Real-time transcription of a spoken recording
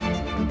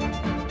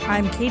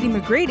I'm Katie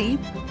McGrady,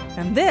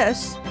 and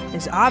this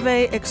is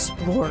Ave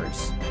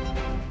Explores.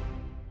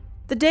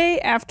 The day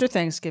after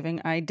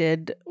Thanksgiving, I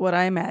did what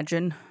I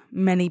imagine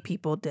many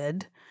people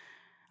did.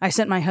 I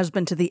sent my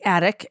husband to the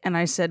attic, and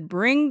I said,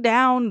 bring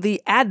down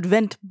the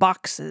Advent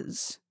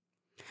boxes,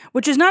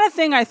 which is not a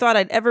thing I thought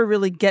I'd ever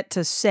really get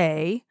to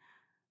say.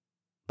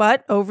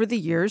 But over the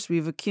years,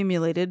 we've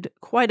accumulated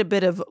quite a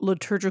bit of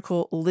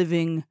liturgical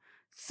living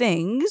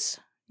things.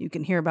 You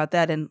can hear about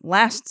that in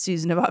last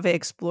season of Ave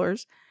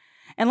Explores.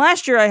 And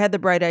last year, I had the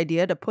bright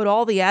idea to put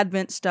all the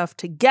Advent stuff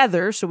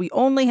together, so we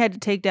only had to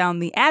take down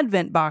the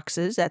Advent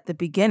boxes at the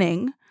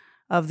beginning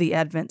of the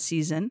Advent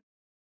season,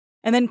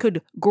 and then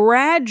could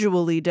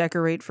gradually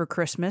decorate for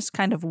Christmas,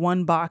 kind of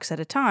one box at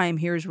a time.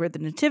 Here's where the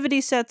nativity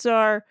sets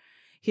are.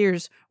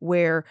 Here's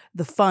where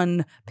the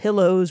fun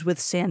pillows with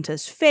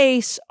Santa's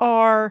face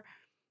are.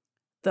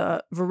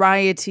 The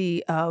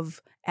variety of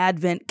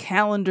Advent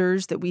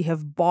calendars that we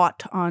have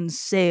bought on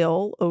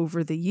sale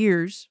over the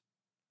years.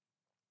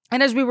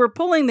 And as we were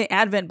pulling the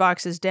Advent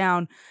boxes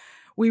down,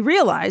 we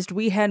realized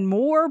we had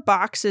more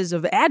boxes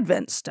of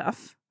Advent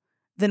stuff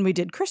than we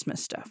did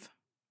Christmas stuff.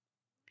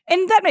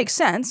 And that makes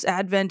sense.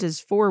 Advent is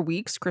 4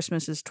 weeks,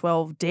 Christmas is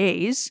 12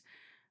 days.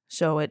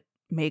 So it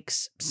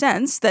makes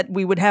sense that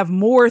we would have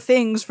more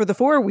things for the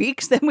 4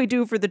 weeks than we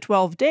do for the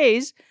 12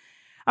 days.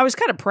 I was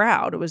kind of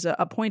proud. It was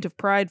a point of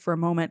pride for a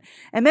moment.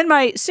 And then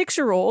my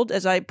 6-year-old,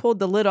 as I pulled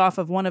the lid off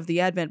of one of the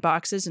Advent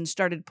boxes and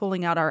started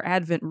pulling out our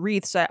Advent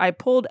wreaths, I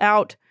pulled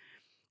out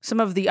some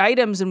of the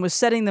items and was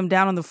setting them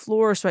down on the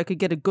floor so I could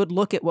get a good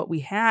look at what we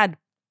had.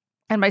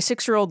 And my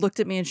 6-year-old looked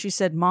at me and she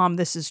said, "Mom,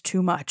 this is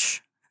too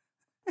much."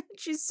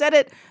 She said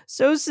it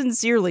so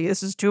sincerely,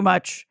 "This is too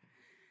much."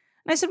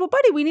 And I said, "Well,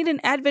 buddy, we need an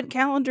Advent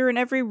calendar in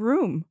every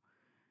room."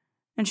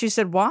 And she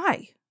said,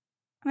 "Why?"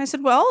 And I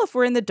said, "Well, if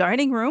we're in the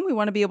dining room, we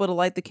want to be able to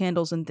light the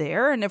candles in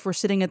there. And if we're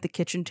sitting at the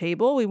kitchen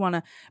table, we want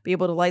to be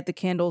able to light the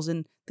candles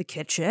in the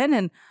kitchen.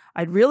 And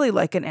I'd really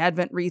like an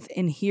Advent wreath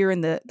in here in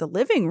the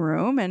living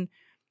room. And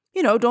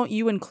don't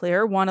you and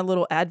Claire want a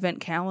little Advent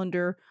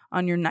calendar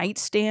on your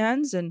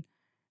nightstands?" And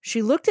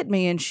she looked at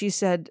me and she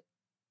said,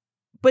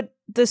 "But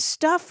the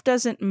stuff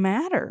doesn't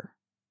matter."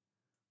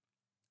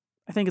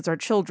 I think it's our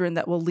children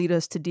that will lead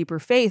us to deeper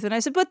faith. And I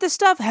said, "But the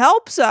stuff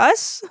helps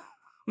us."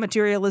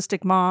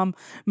 Materialistic mom,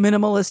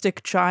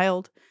 minimalistic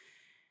child.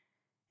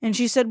 And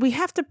she said, "We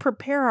have to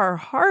prepare our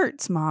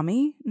hearts,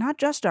 Mommy, not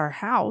just our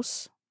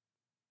house."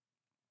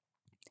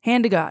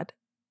 Hand to God.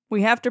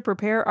 We have to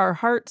prepare our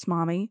hearts,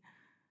 Mommy,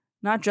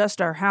 not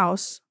just our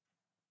house.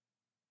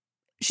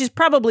 She's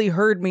probably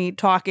heard me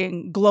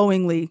talking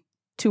glowingly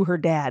to her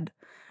dad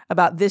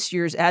about this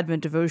year's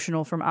Advent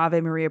devotional from Ave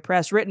Maria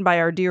Press, written by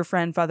our dear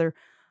friend, Father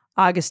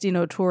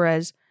Agustino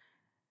Torres,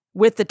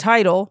 with the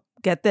title,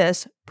 get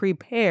this,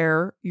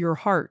 Prepare Your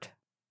Heart.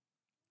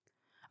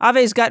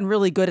 Ave's gotten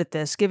really good at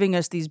this, giving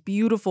us these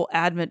beautiful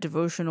Advent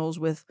devotionals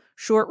with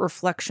short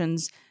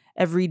reflections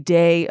every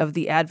day of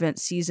the Advent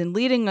season,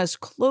 leading us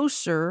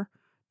closer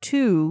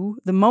to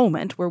the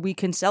moment where we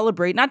can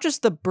celebrate not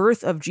just the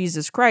birth of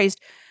Jesus Christ,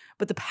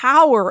 but the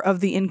power of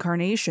the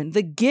incarnation,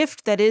 the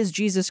gift that is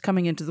Jesus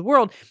coming into the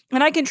world.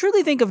 And I can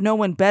truly think of no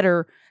one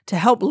better to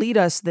help lead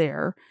us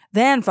there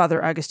than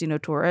Father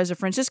Agustino Torres, a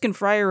Franciscan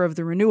friar of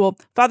the Renewal.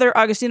 Father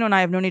Agustino and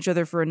I have known each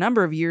other for a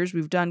number of years.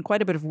 We've done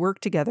quite a bit of work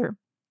together,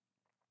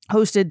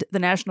 hosted the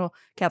National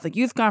Catholic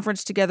Youth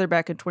Conference together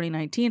back in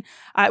 2019.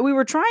 We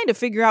were trying to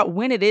figure out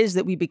when it is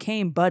that we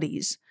became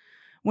buddies,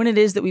 when it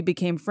is that we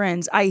became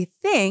friends. I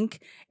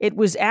think it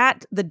was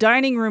at the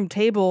dining room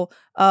table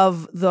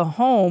of the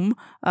home,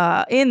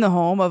 in the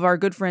home of our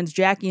good friends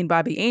Jackie and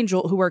Bobby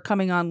Angel, who are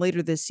coming on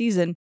later this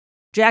season.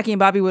 Jackie and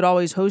Bobby would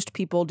always host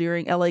people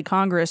during LA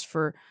Congress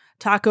for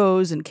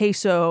tacos and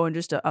queso and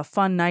just a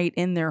fun night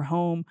in their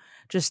home,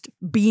 just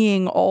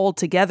being all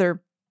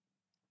together.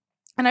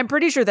 And I'm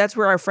pretty sure that's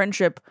where our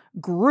friendship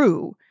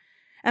grew.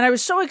 And I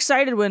was so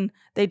excited when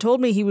they told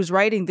me he was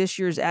writing this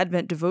year's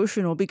Advent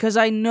devotional, because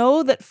I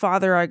know that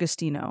Father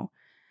Agustino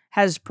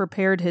has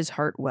prepared his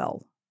heart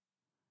well,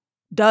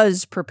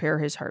 does prepare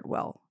his heart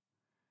well,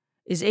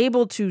 is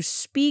able to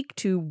speak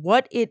to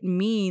what it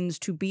means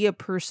to be a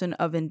person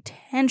of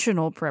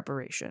intentional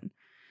preparation,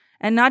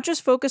 and not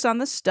just focus on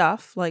the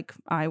stuff like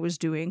I was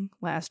doing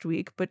last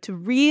week, but to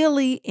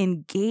really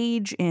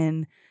engage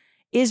in,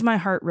 is my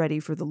heart ready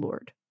for the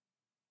Lord?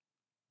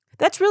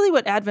 That's really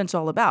what Advent's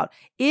all about.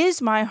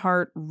 Is my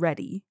heart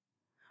ready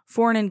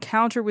for an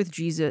encounter with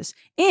Jesus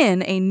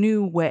in a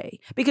new way?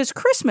 Because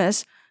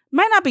Christmas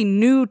might not be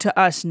new to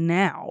us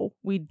now.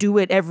 We do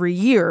it every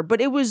year,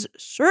 but it was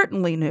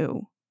certainly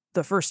new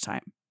the first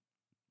time.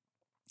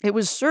 It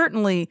was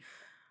certainly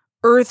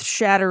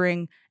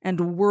earth-shattering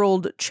and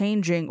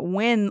world-changing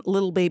when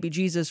little baby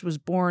Jesus was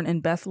born in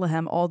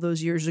Bethlehem all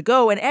those years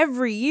ago. And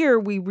every year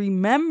we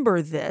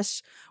remember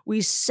this,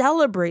 we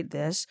celebrate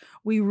this,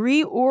 we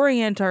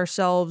reorient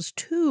ourselves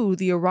to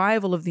the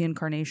arrival of the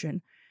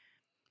Incarnation.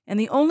 And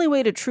the only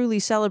way to truly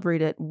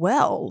celebrate it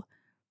well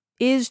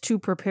is to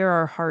prepare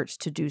our hearts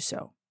to do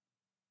so.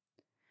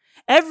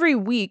 Every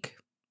week,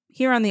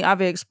 here on the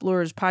Ave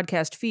Explorers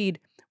podcast feed,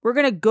 we're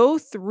going to go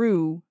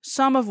through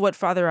some of what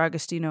Father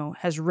Agustino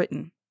has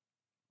written,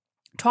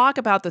 talk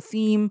about the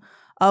theme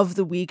of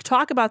the week,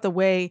 talk about the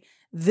way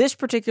this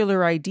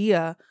particular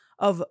idea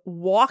of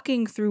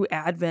walking through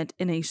Advent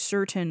in a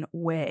certain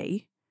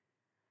way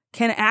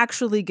can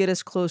actually get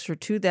us closer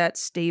to that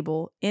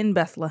stable in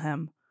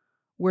Bethlehem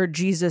where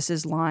Jesus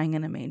is lying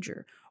in a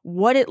manger.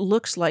 What it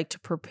looks like to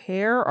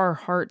prepare our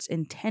hearts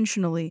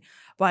intentionally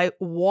by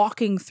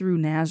walking through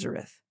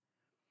Nazareth,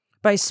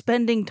 by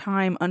spending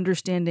time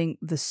understanding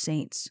the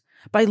saints,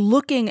 by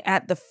looking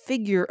at the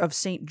figure of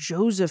Saint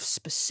Joseph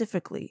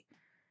specifically,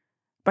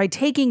 by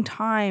taking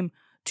time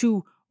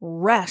to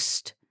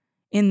rest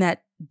in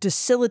that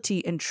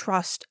docility and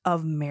trust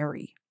of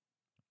Mary.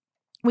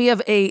 We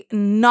have a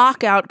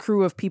knockout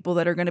crew of people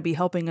that are going to be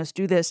helping us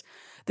do this.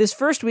 This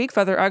first week,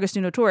 Father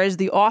Agustino Torres,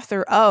 the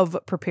author of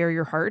Prepare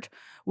Your Heart,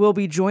 will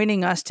be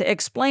joining us to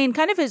explain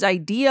kind of his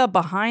idea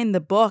behind the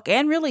book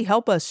and really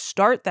help us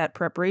start that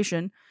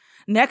preparation.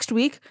 Next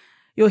week,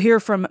 you'll hear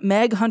from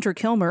Meg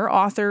Hunter-Kilmer,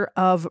 author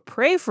of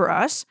Pray for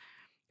Us,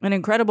 an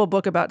incredible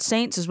book about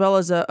saints, as well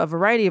as a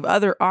variety of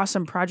other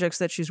awesome projects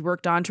that she's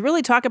worked on to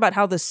really talk about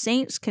how the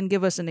saints can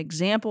give us an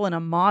example and a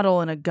model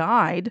and a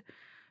guide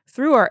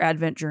through our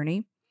Advent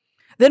journey.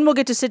 Then we'll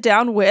get to sit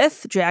down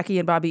with Jackie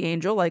and Bobby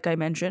Angel, like I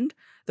mentioned,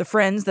 the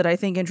friends that I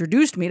think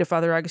introduced me to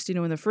Father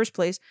Agustino in the first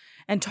place,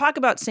 and talk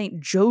about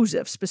St.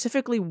 Joseph,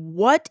 specifically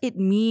what it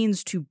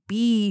means to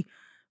be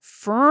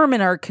firm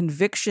in our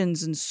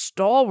convictions and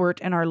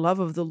stalwart in our love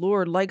of the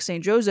Lord, like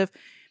St. Joseph.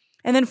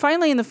 And then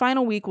finally, in the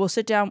final week, we'll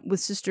sit down with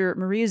Sister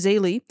Maria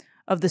Zaley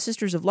of the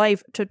Sisters of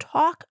Life to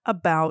talk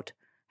about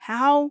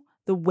how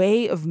the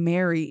way of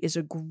Mary is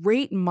a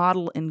great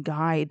model and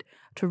guide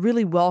to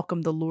really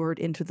welcome the Lord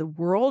into the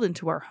world,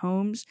 into our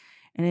homes,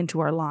 and into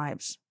our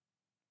lives.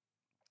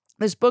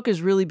 This book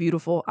is really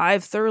beautiful.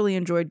 I've thoroughly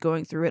enjoyed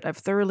going through it. I've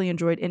thoroughly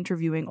enjoyed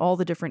interviewing all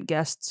the different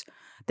guests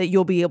that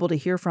you'll be able to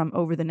hear from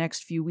over the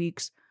next few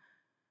weeks.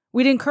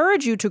 We'd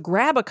encourage you to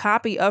grab a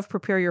copy of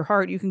Prepare Your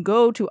Heart. You can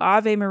go to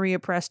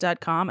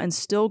avemariapress.com and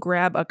still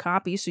grab a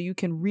copy so you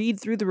can read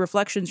through the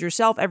reflections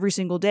yourself every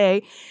single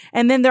day.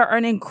 And then there are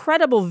an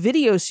incredible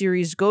video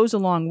series goes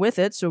along with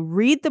it. So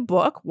read the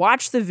book,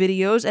 watch the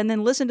videos, and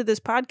then listen to this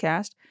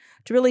podcast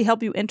to really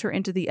help you enter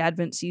into the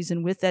Advent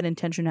season with that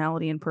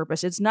intentionality and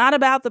purpose. It's not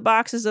about the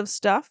boxes of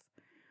stuff,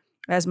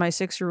 as my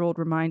 6-year-old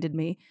reminded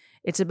me.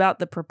 It's about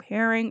the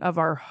preparing of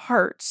our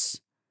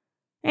hearts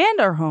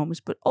and our homes,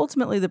 but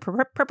ultimately the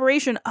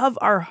preparation of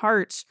our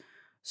hearts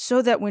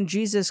so that when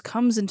Jesus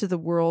comes into the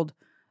world,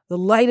 the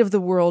light of the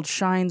world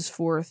shines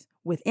forth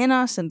within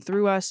us and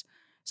through us,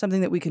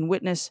 something that we can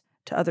witness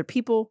to other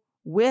people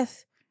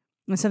with,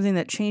 and something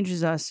that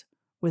changes us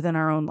within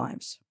our own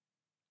lives.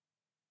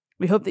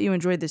 We hope that you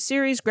enjoyed this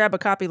series. Grab a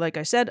copy, like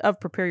I said,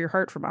 of Prepare Your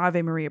Heart from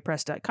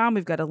avemariapress.com.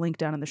 We've got a link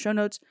down in the show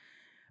notes.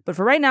 But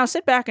for right now,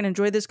 sit back and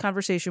enjoy this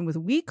conversation with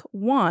Week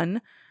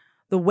 1,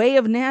 The Way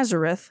of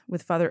Nazareth,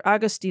 with Father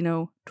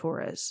Agustino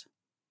Torres.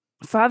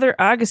 Father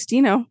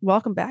Agustino,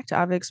 welcome back to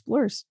Ave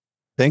Explores.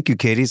 Thank you,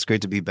 Katie. It's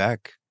great to be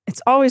back.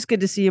 It's always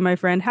good to see you, my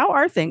friend. How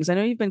are things? I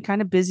know you've been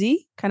kind of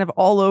busy, kind of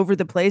all over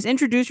the place.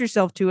 Introduce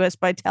yourself to us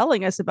by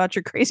telling us about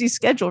your crazy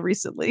schedule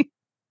recently.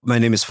 My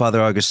name is Father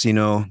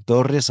Agustino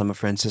Torres. I'm a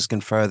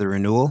Franciscan Friar of the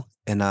Renewal,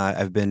 and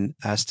I've been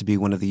asked to be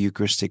one of the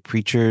Eucharistic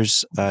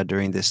preachers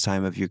during this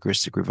time of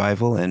Eucharistic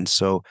revival. And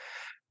so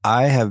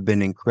I have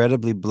been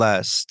incredibly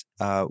blessed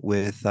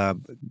with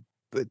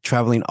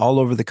traveling all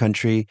over the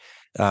country,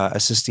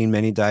 assisting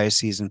many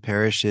dioceses and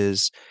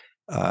parishes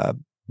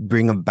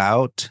bring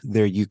about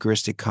their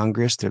Eucharistic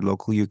Congress, their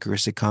local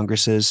Eucharistic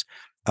Congresses,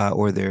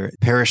 or their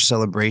parish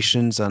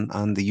celebrations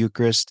on the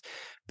Eucharist.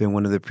 Been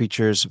one of the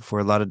preachers for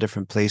a lot of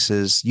different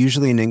places,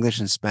 usually in English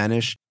and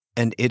Spanish,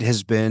 and it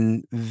has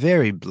been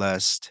very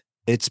blessed.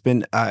 It's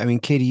been,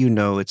 Katie,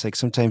 it's like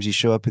sometimes you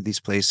show up at these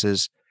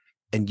places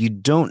and you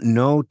don't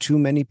know too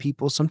many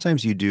people.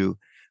 Sometimes you do,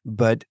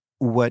 but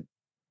what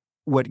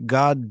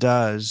God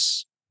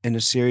does in a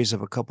series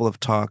of a couple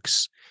of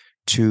talks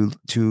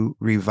to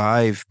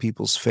revive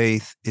people's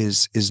faith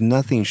is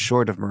nothing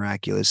short of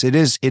miraculous. It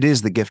is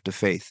the gift of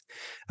faith,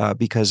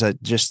 because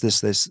just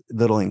this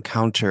little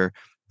encounter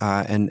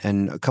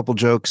and a couple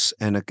jokes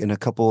and a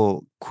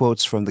couple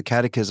quotes from the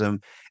Catechism,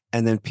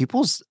 and then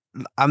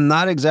I'm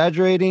not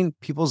exaggerating,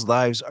 people's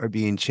lives are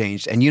being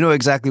changed, and you know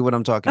exactly what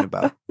I'm talking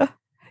about.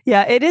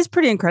 Yeah, it is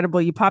pretty incredible.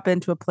 You pop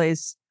into a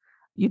place,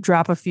 you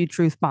drop a few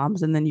truth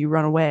bombs, and then you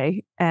run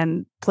away,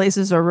 and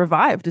places are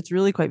revived. It's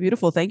really quite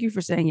beautiful. Thank you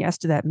for saying yes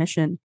to that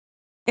mission.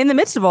 In the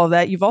midst of all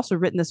that, you've also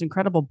written this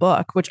incredible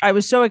book, which I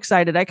was so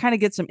excited. I kind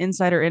of get some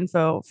insider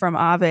info from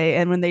Ave,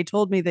 and when they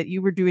told me that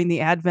you were doing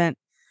the Advent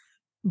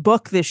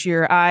book this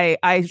year,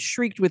 I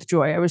shrieked with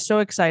joy. I was so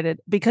excited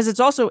because it's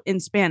also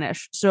in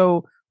Spanish.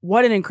 So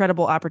what an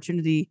incredible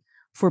opportunity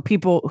for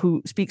people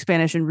who speak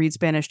Spanish and read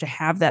Spanish to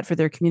have that for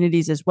their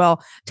communities as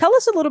well. Tell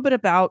us a little bit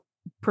about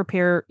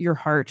Prepare Your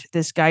Heart,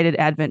 this guided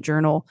Advent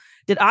journal.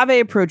 Did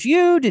Ave approach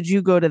you? Did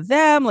you go to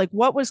them? Like,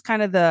 what was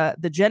kind of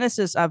the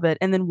genesis of it?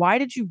 And then why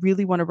did you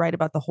really want to write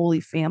about the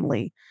Holy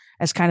Family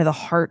as kind of the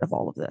heart of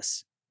all of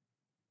this?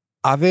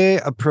 Ave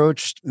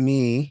approached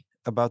me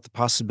about the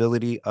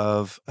possibility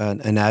of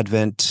an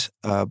Advent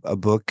a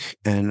book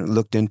and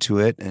looked into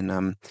it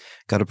and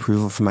got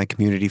approval from my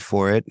community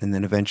for it. And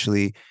then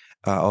eventually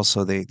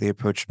also they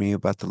approached me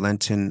about the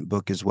Lenten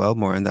book as well.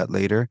 More on that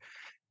later.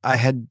 I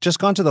had just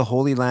gone to the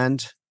Holy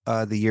Land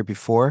the year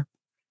before,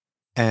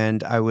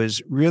 and I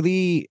was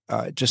really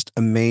just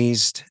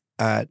amazed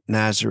at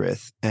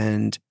Nazareth.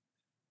 And,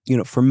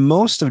 for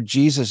most of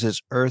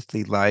Jesus's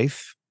earthly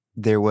life,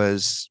 there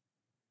was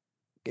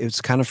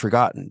it's kind of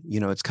forgotten.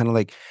 It's kind of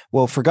like,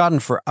 well, forgotten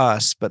for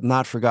us, but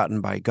not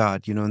forgotten by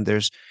God, and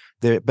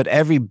but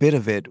every bit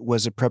of it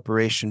was a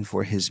preparation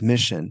for his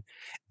mission.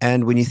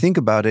 And when you think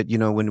about it,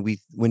 when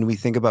we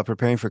think about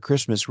preparing for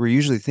Christmas, we're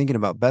usually thinking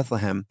about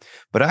Bethlehem,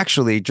 but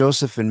actually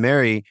Joseph and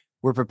Mary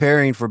were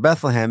preparing for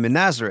Bethlehem in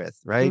Nazareth,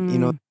 right?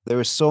 Mm. There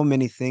were so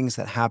many things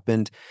that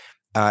happened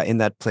in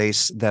that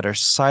place that are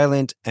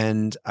silent.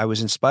 And I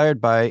was inspired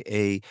by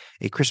a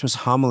Christmas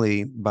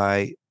homily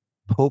by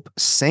Pope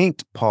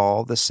Saint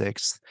Paul VI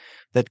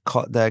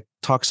that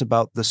talks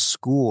about the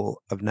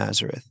school of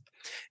Nazareth.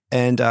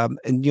 And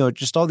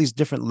just all these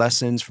different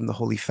lessons from the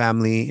Holy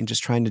Family and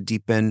just trying to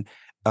deepen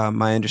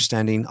my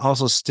understanding.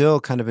 Also, still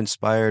kind of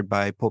inspired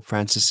by Pope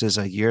Francis's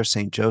A Year of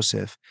Saint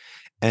Joseph,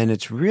 and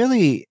it's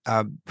really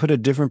put a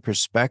different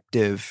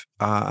perspective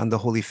on the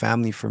Holy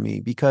Family for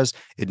me because,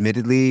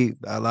 admittedly,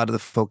 a lot of the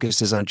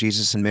focus is on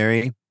Jesus and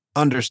Mary,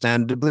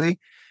 understandably.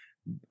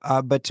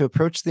 But to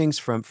approach things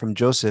from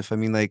Joseph, I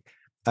mean, like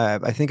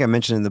I think I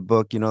mentioned in the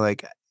book,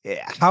 like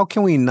how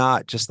can we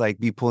not just like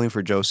be pulling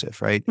for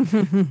Joseph, right?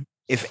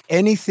 If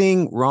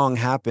anything wrong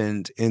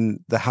happened in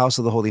the house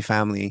of the Holy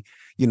Family,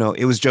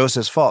 it was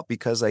Joseph's fault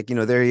because, like,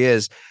 there he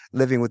is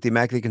living with the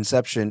Immaculate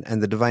Conception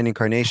and the Divine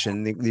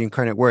Incarnation. The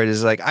incarnate Word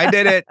is like, I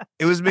did it.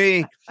 It was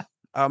me.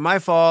 My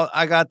fault.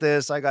 I got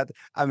this.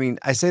 I mean,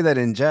 I say that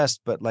in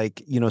jest, but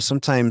like,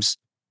 sometimes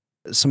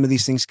some of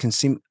these things can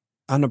seem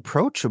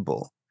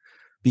unapproachable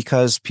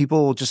because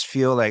people will just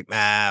feel like,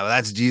 well,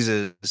 that's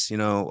Jesus,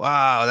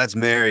 wow, that's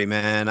Mary,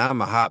 man.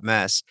 I'm a hot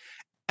mess.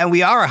 And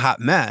we are a hot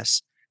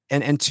mess.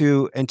 And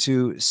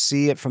to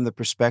see it from the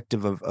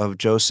perspective of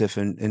Joseph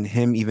and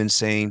him even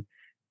saying,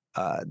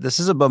 this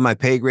is above my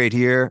pay grade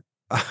here.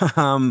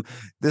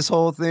 This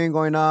whole thing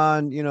going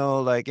on,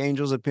 like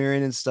angels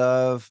appearing and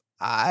stuff.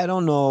 I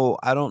don't know.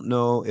 I don't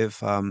know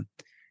if I'm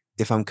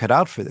cut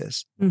out for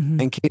this.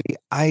 Hmm. And Katie,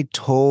 I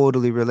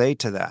totally relate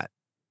to that.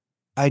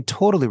 I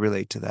totally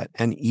relate to that.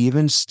 And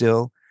even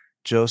still,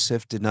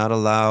 Joseph did not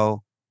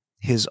allow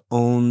his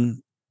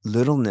own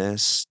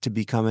littleness to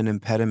become an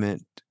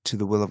impediment to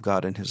the will of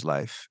God in his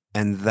life.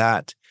 And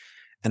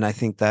I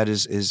think that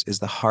is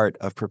the heart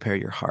of prepare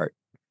your heart.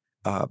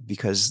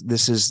 Because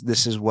this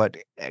is what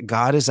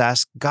God is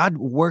asked. God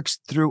works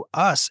through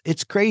us.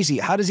 It's crazy.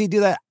 How does he do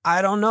that?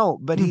 I don't know,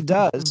 but he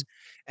does.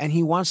 And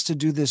he wants to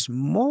do this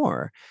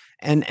more.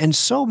 And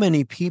so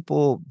many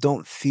people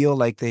don't feel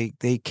like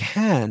they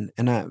can.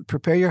 And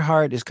prepare your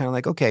heart is kind of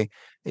like, okay,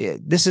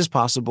 this is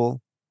possible.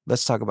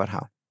 Let's talk about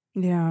how.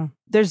 Yeah.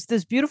 There's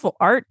this beautiful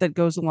art that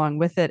goes along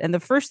with it. And the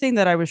first thing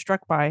that I was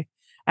struck by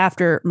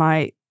after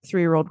my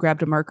 3-year-old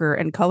grabbed a marker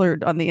and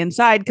colored on the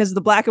inside, because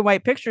the black and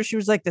white picture, she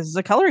was like, this is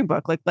a coloring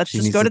book. Like, let's She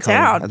just needs go the to color.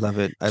 town. I love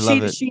it. I love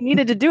She it. she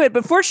needed to do it.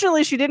 But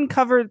fortunately, she didn't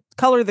color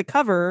the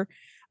cover.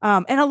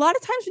 And a lot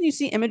of times when you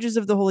see images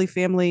of the Holy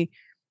Family,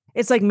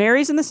 it's like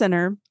Mary's in the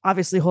center,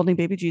 obviously holding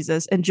baby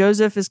Jesus, and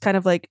Joseph is kind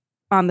of like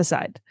on the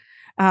side.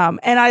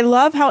 And I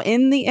love how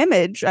in the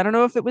image, I don't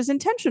know if it was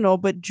intentional,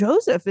 but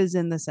Joseph is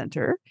in the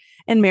center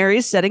and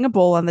Mary's setting a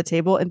bowl on the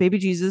table, and baby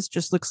Jesus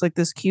just looks like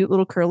this cute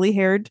little curly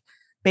haired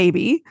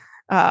baby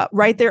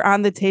right there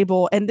on the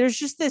table. And there's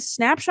just this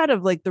snapshot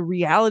of like the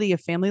reality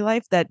of family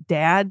life that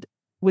dad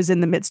was in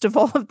the midst of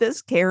all of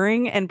this,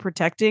 caring and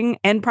protecting,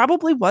 and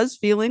probably was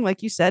feeling,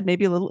 like you said,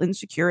 maybe a little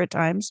insecure at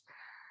times.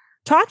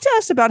 Talk to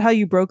us about how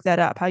you broke that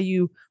up,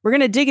 we're going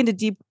to dig into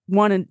deep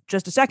one in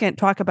just a second,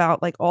 talk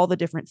about like all the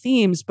different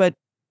themes, but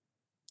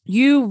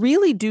you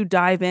really do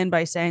dive in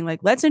by saying,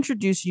 like, let's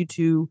introduce you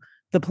to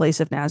the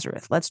place of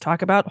Nazareth. Let's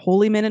talk about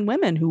holy men and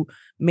women who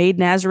made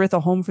Nazareth a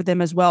home for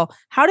them as well.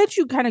 How did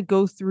you kind of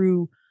go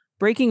through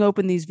breaking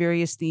open these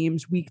various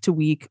themes week to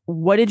week?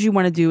 What did you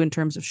want to do in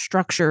terms of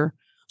structure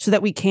so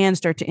that we can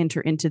start to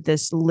enter into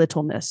this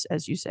littleness,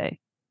 as you say?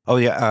 Oh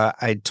yeah,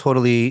 I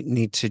totally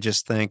need to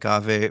just thank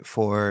Ave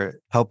for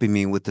helping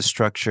me with the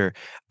structure.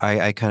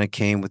 I kind of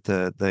came with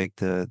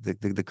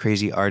the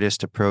crazy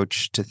artist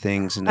approach to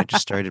things, and I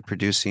just started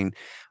producing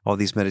all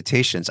these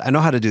meditations. I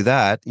know how to do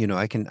that,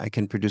 I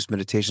can produce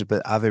meditations,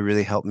 but Ave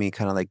really helped me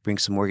kind of like bring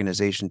some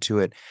organization to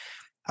it.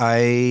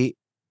 I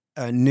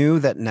knew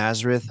that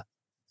Nazareth,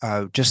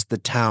 just the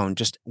town,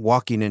 just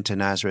walking into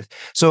Nazareth.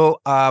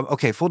 So,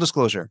 okay, full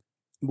disclosure.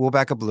 We'll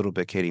back up a little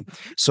bit, Katie.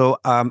 So,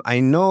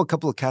 I know a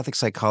couple of Catholic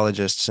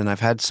psychologists, and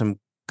I've had some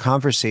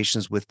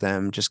conversations with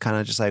them, just kind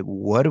of just like,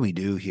 what do we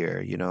do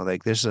here?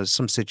 Like there's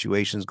some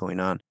situations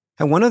going on.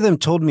 And one of them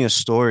told me a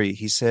story.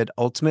 He said,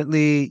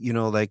 ultimately,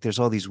 like there's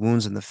all these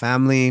wounds in the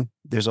family.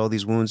 There's all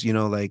these wounds,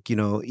 like,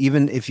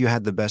 even if you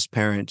had the best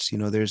parents,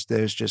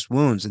 there's just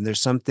wounds. And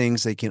there's some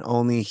things they can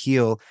only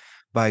heal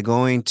by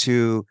going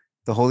to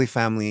the Holy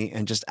Family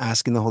and just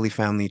asking the Holy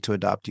Family to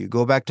adopt you.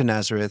 Go back to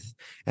Nazareth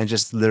and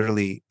just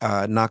literally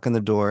knock on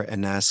the door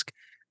and ask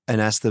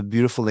the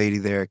beautiful lady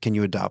there, can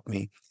you adopt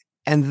me?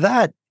 And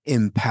that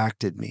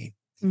impacted me.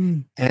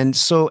 Mm. And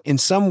so in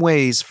some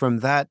ways, from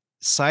that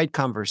side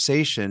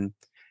conversation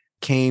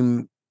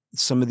came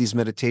some of these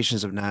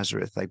meditations of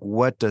Nazareth. Like,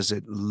 what does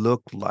it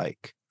look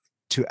like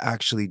to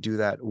actually do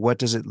that? What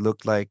does it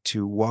look like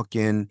to walk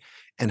in?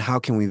 And how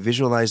can we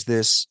visualize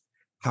this?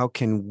 How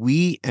can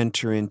we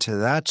enter into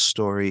that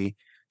story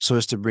so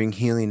as to bring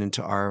healing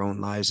into our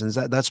own lives? And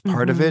that's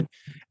part of Mm-hmm. it.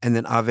 And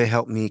then Ave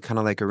helped me kind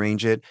of like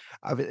arrange it.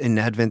 In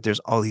Advent, there's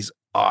all these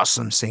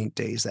awesome saint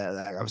days that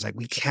I was like,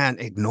 we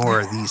can't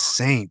ignore these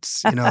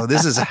saints.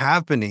 This is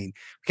happening.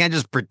 We can't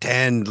just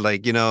pretend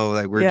like,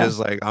 like we're Yeah. just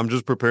like, I'm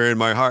just preparing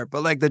my heart.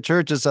 But like the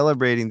church is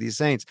celebrating these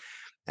saints.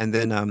 And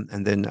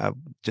then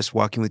just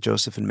walking with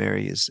Joseph and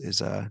Mary is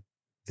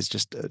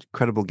just an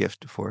incredible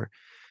gift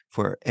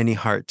for any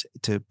heart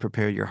to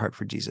prepare your heart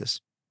for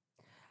Jesus.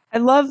 I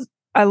love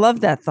I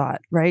love that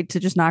thought, right? To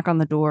just knock on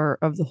the door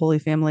of the Holy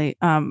Family.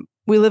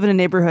 We live in a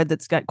neighborhood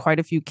that's got quite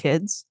a few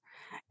kids.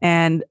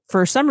 And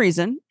for some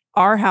reason,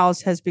 our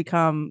house has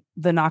become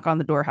the knock on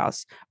the door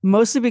house,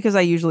 mostly because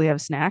I usually have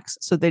snacks.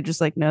 So they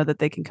just like know that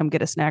they can come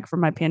get a snack from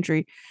my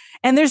pantry.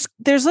 And there's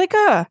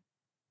a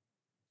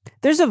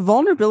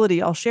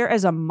vulnerability I'll share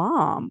as a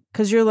mom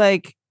because you're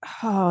like,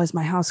 oh, is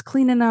my house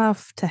clean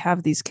enough to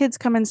have these kids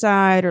come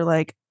inside? Or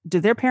like, do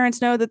their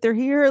parents know that they're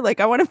here?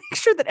 Like, I want to make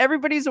sure that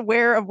everybody's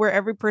aware of where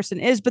every person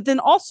is, but then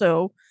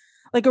also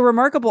like a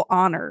remarkable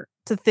honor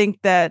to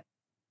think that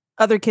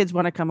other kids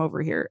want to come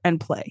over here and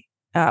play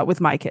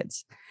with my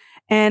kids.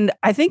 And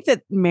I think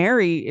that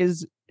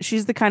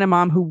she's the kind of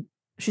mom who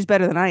she's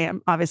better than I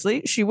am.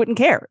 Obviously, she wouldn't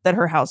care that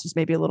her house is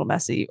maybe a little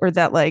messy or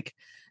that like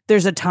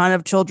there's a ton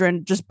of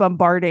children just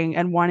bombarding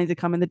and wanting to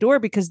come in the door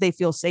because they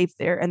feel safe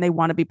there and they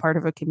want to be part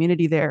of a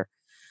community there.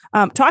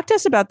 Talk to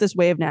us about this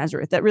way of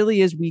Nazareth. That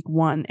really is week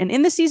one. And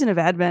in the season of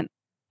Advent,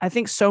 I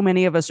think so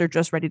many of us are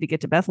just ready to get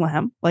to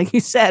Bethlehem. Like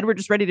you said, we're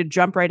just ready to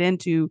jump right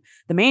into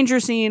the manger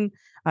scene.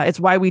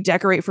 It's why we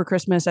decorate for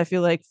Christmas, I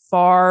feel like,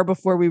 far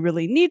before we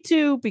really need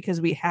to,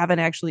 because we haven't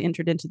actually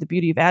entered into the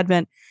beauty of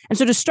Advent. And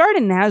so to start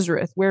in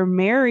Nazareth, where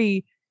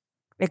Mary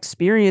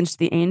experienced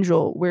the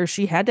angel, where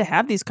she had to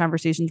have these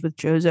conversations with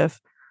Joseph,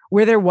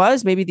 where there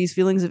was maybe these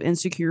feelings of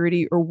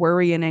insecurity or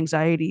worry and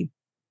anxiety.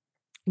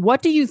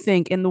 What do you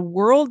think in the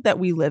world that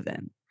we live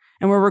in?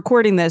 And we're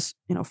recording this,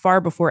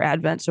 far before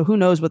Advent. So who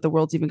knows what the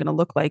world's even going to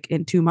look like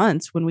in 2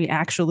 months when we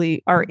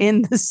actually are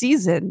in the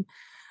season.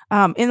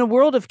 In a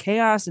world of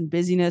chaos and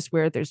busyness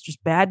where there's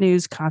just bad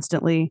news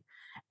constantly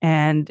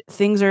and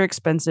things are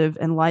expensive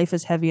and life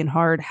is heavy and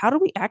hard, how do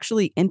we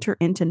actually enter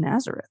into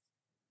Nazareth?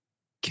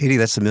 Katie,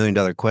 that's $1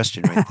 million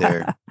question right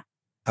there.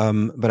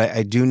 But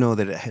I do know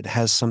that it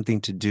has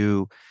something to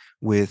do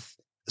with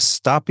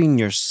stopping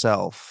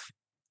yourself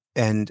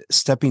and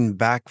stepping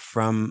back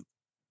from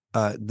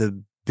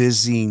the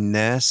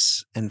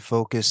busyness and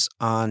focus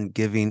on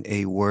giving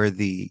a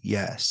worthy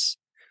yes.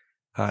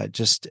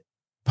 Just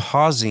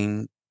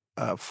pausing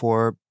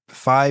for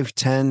 5,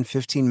 10,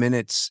 15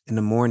 minutes in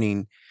the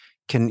morning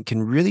can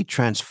really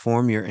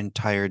transform your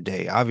entire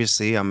day.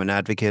 Obviously, I'm an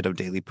advocate of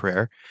daily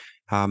prayer.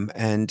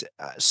 And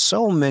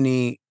so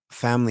many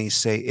families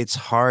say it's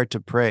hard to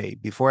pray.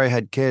 Before I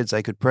had kids,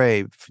 I could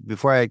pray.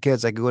 Before I had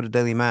kids, I could go to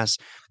daily mass.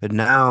 But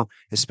now,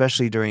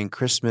 especially during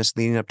Christmas,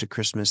 leading up to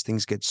Christmas,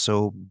 things get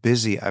so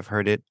busy. I've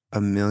heard it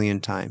a million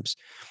times.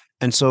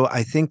 And so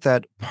I think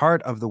that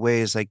part of the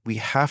way is like we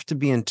have to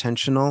be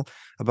intentional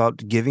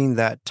about giving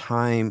that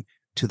time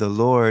to the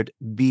Lord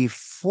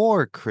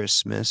before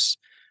Christmas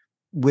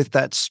with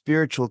that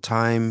spiritual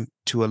time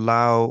to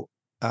allow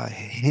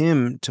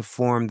him to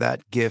form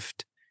that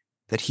gift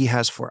that he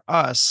has for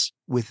us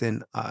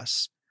within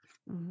us.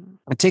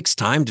 Mm-hmm. It takes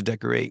time to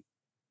decorate.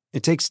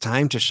 It takes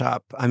time to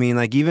shop. I mean,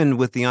 like even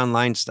with the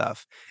online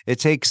stuff, it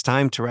takes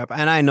time to wrap.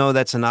 And I know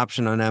that's an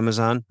option on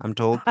Amazon, I'm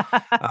told. But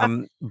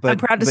I'm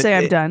proud to say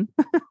I'm done.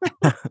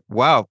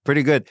 Wow,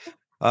 pretty good.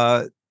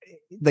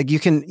 Like you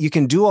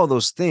can do all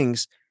those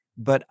things,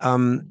 but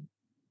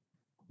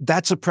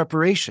that's a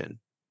preparation.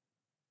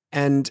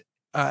 And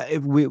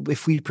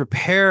if we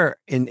prepare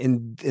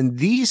in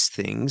these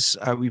things,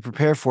 we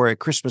prepare for a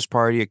Christmas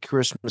party, a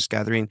Christmas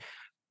gathering.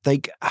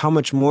 Like how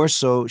much more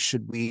so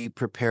should we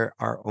prepare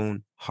our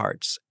own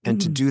hearts? And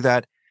to do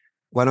that,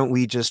 why don't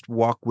we just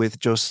walk with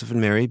Joseph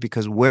and Mary?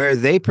 Because where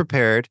they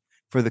prepared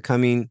for the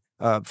coming,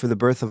 for the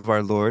birth of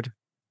our Lord,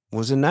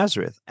 was in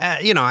Nazareth.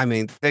 I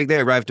mean, they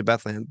arrived to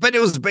Bethlehem, but it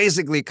was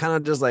basically kind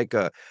of just like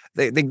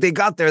they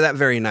got there that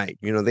very night.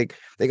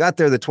 They got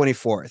there the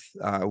 24th.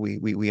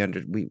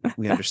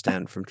 We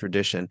understand from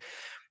tradition,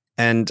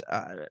 and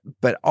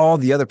but all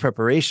the other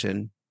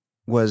preparation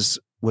was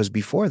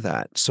before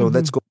that. So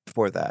let's go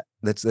before that.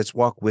 Let's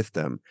walk with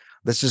them.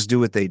 let's just do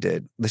what they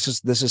did. Let's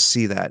just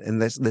see that, and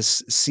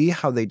let's see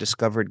how they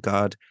discovered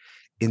God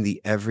in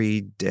the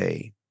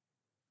everyday.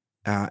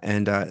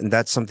 And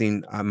that's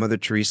something Mother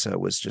Teresa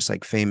was just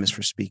like famous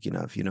for speaking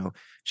of.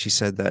 She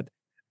said that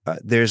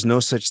there's no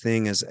such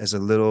thing as a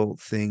little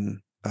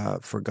thing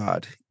for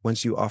God.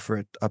 Once you offer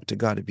it up to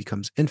God, it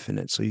becomes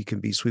infinite. So you can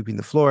be sweeping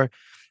the floor,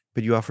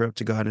 but you offer it up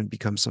to God and it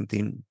becomes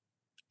something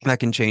that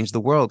can change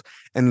the world.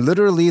 And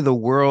literally, the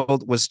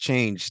world was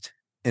changed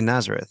in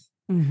Nazareth.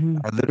 Mm-hmm.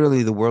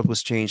 Literally, the world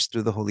was changed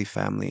through the Holy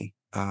Family,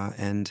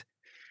 and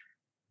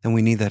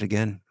we need that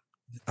again.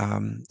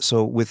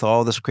 So with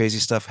all this crazy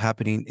stuff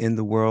happening in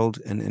the world,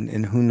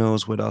 and who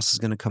knows what else is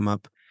going to come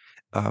up,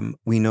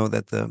 we know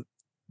that the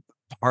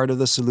part of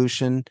the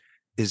solution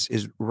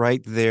is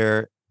right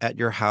there at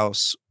your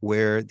house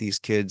where these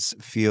kids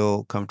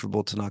feel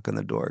comfortable to knock on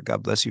the door.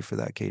 God bless you for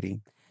that, Katie.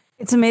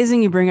 It's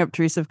amazing you bring up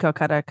Teresa of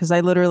Calcutta because I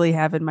literally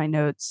have in my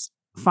notes,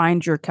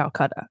 find your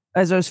Calcutta.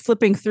 As I was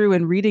flipping through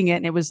and reading it,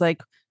 and it was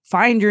like,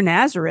 find your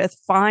Nazareth,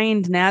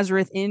 find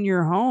Nazareth in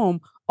your home.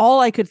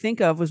 All I could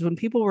think of was when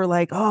people were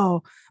like,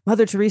 oh,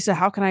 Mother Teresa,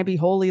 how can I be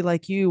holy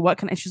like you? What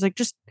can I? She's like,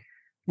 just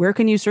where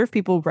can you serve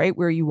people right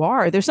where you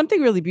are? There's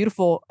something really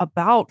beautiful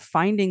about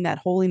finding that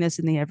holiness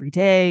in the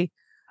everyday,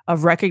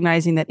 of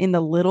recognizing that in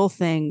the little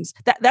things.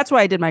 That's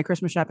why I did my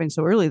Christmas shopping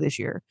so early this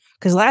year.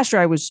 Because last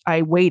year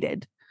I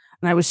waited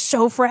and I was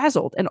so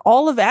frazzled. And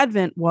all of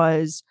Advent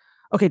was,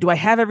 okay, do I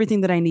have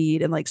everything that I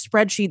need? And like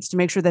spreadsheets to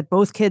make sure that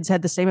both kids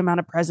had the same amount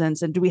of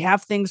presents. And do we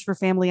have things for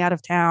family out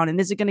of town? And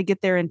is it going to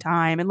get there in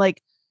time? And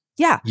like,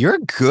 yeah. You're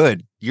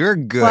good. You're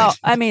good. Well,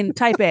 I mean,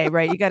 type A,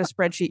 right? You got to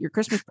spreadsheet your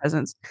Christmas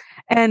presents.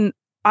 And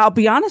I'll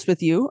be honest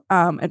with you,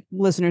 and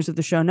listeners of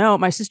the show know,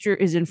 my sister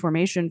is in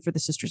formation for the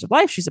Sisters of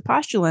Life. She's a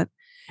postulant.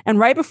 And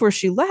right before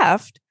she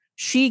left,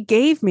 she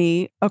gave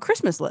me a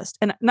Christmas list,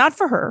 and not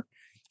for her,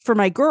 for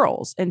my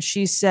girls. And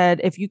she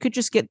said, if you could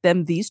just get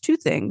them these two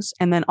things,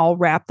 and then I'll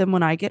wrap them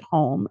when I get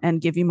home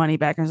and give you money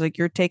back. And I was like,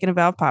 you're taking a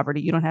vow of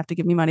poverty. You don't have to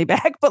give me money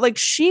back. But like,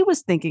 she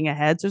was thinking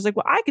ahead. So I was like,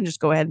 well, I can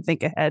just go ahead and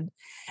think ahead.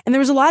 And there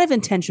was a lot of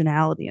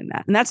intentionality in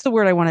that. And that's the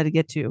word I wanted to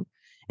get to,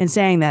 and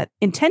saying that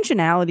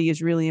intentionality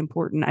is really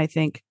important, I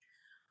think,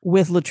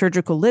 with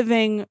liturgical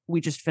living.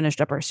 We just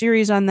finished up our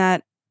series on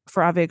that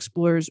for Ave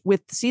Explorers.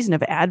 With the season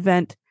of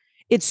Advent,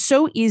 it's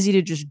so easy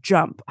to just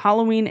jump.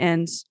 Halloween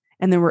ends,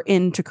 and then we're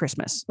into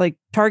Christmas. Like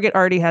Target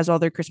already has all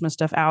their Christmas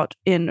stuff out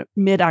in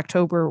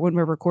mid-October when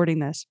we're recording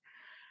this.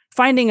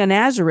 Finding a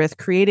Nazareth,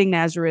 creating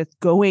Nazareth,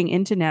 going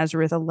into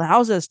Nazareth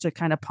allows us to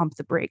kind of pump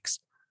the brakes.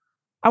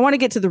 I want to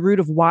get to the root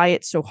of why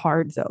it's so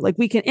hard, though. Like,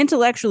 we can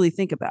intellectually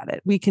think about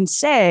it. We can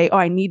say, oh,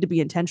 I need to be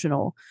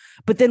intentional.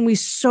 But then we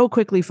so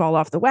quickly fall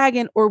off the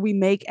wagon, or we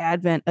make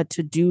Advent a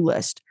to-do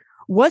list.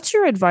 What's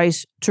your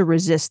advice to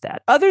resist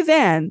that? Other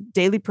than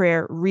daily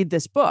prayer, read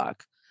this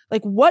book.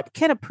 Like, what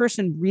can a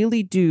person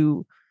really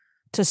do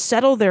to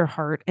settle their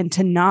heart and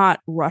to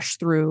not rush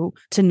through,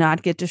 to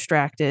not get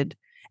distracted,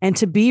 and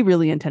to be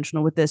really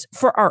intentional with this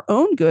for our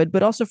own good,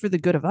 but also for the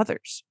good of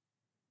others?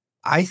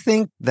 I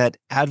think that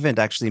Advent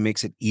actually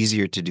makes it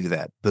easier to do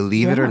that,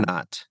 believe it or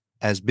not.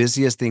 As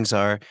busy as things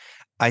are,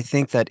 I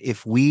think that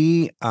if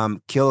we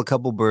kill a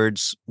couple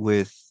birds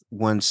with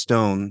one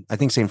stone, I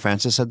think St.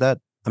 Francis said that.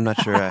 I'm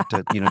not sure. I have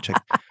to,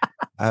 check.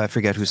 I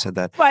forget who said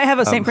that. Well, I have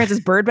a St. Francis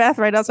bird bath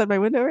right outside my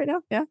window right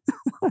now. Yeah.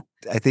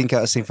 I think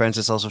St.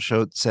 Francis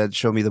also said,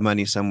 show me the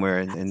money somewhere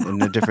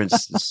in a different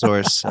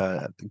source.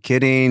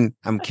 Kidding.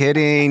 I'm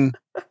kidding.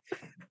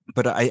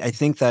 But I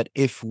think that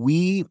if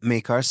we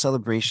make our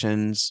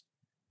celebrations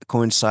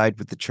coincide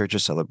with the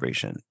church's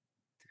celebration.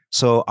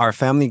 So our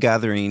family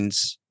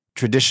gatherings,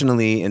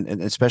 traditionally, and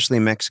especially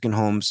in Mexican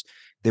homes,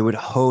 they would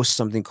host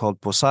something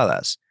called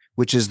posadas,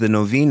 which is the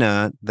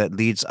novena that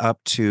leads up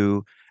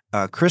to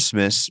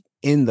Christmas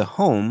in the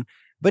home.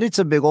 But it's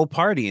a big old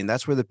party, and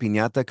that's where the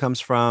piñata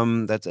comes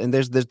from.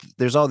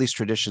 There's all these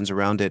traditions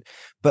around it.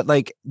 But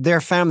like,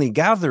 their family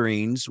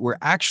gatherings were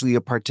actually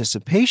a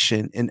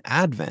participation in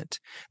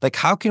Advent. Like,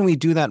 how can we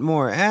do that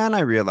more? And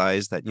I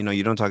realized that,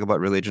 you don't talk about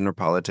religion or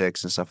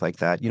politics and stuff like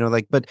that.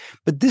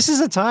 But this is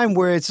a time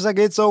where it's like,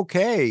 it's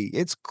okay.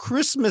 It's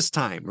Christmas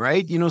time,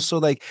 right? So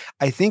like,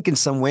 I think in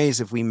some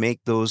ways, if we make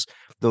those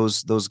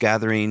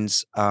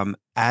gatherings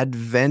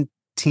Advent.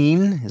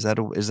 Is that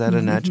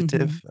an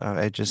adjective?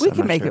 We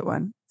can make it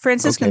one.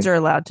 Franciscans are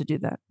allowed to do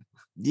that.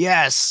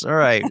 Yes. All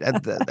right.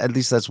 At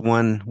least that's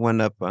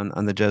one up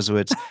on the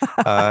Jesuits.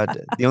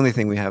 The only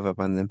thing we have up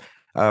on them.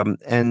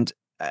 And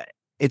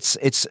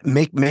it's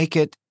make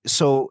it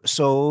so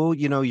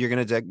you're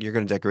gonna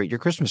decorate your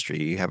Christmas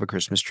tree. You have a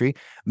Christmas tree.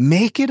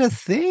 Make it a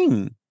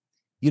thing.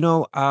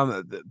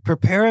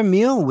 Prepare a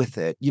meal with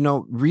it.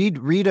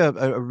 Read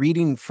a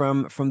reading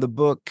from the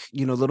book.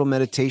 Little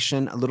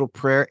meditation, a little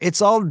prayer.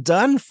 It's all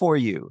done for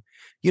you.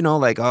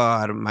 like,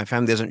 oh, my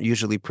family doesn't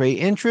usually pray.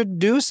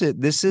 Introduce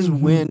it. This is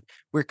when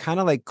we're kind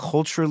of like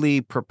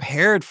culturally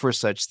prepared for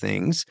such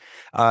things.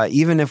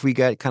 Even if we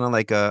get kind of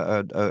like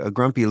a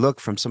grumpy look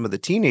from some of the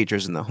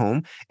teenagers in the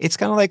home, it's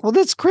kind of like, well,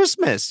 it's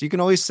Christmas. You can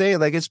always say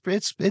like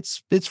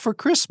it's for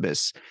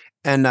Christmas.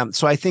 And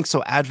so I think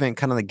so Advent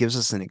kind of like gives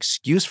us an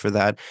excuse for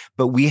that,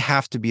 but we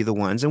have to be the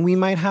ones, and we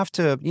might have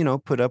to,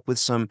 put up with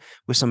some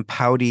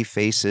pouty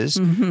faces.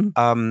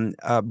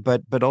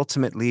 But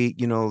ultimately,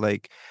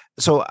 like,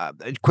 so a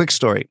quick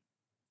story.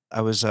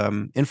 I was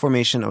in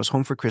formation. I was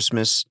home for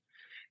Christmas,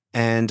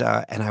 and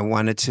I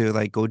wanted to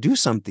like go do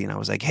something. I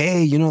was like,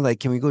 hey, like,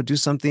 can we go do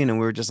something? And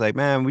we were just like,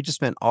 man, we just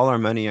spent all our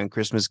money on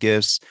Christmas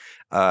gifts.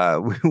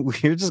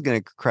 We're just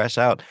gonna crash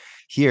out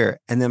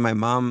here. And then my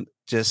mom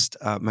just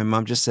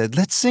said,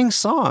 let's sing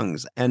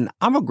songs. And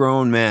I'm a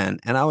grown man,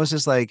 and I was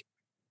just like,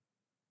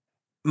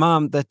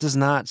 Mom, that does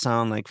not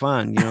sound like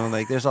fun.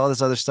 Like there's all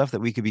this other stuff that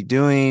we could be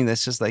doing.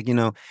 That's just like,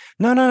 no,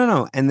 no, no,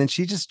 no. And then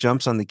she just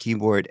jumps on the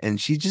keyboard and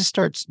she just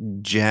starts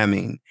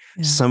jamming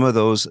some of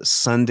those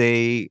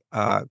Sunday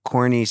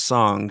corny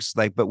songs,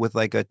 like, but with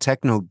like a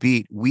techno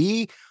beat.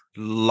 We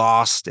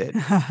lost it.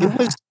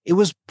 It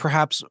was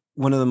perhaps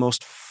one of the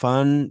most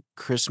fun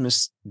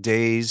Christmas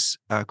days,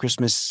 it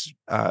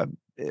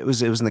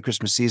was in the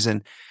Christmas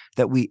season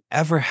that we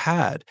ever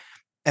had.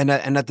 And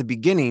at the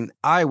beginning,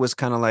 I was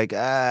kind of like,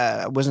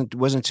 I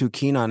wasn't too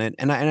keen on it.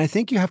 And I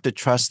think you have to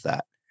trust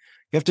that.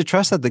 You have to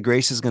trust that the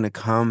grace is going to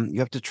come.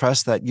 You have to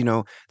trust that,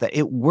 that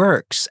it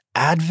works.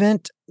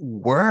 Advent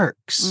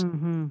works.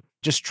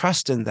 Just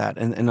trust in that,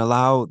 and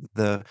allow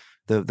the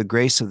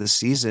grace of the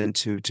season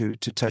to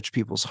touch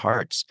people's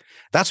hearts.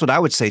 That's what I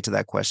would say to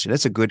that question.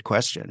 It's a good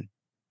question.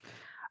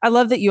 I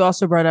love that you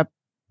also brought up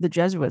the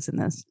Jesuits in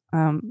this.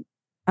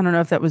 I don't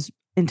know if that was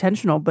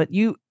intentional, but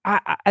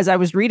as I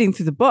was reading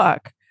through the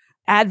book,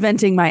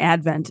 adventing my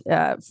Advent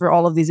for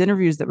all of these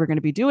interviews that we're going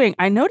to be doing,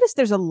 I noticed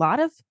there's a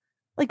lot of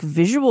like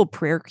visual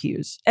prayer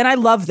cues. And I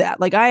love that.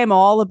 Like, I am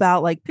all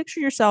about like, picture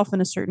yourself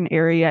in a certain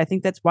area. I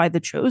think that's why The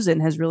Chosen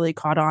has really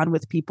caught on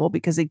with people,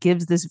 because it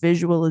gives this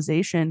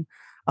visualization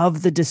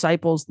of the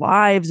disciples'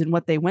 lives and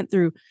what they went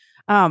through.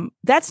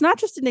 That's not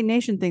just an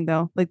Ignatian thing,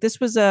 though. Like, this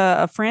was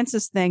a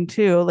Francis thing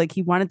too. Like,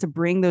 he wanted to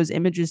bring those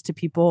images to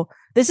people.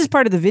 This is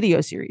part of the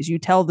video series. You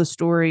tell the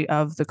story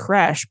of the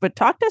creche, but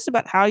talk to us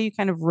about how you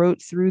kind of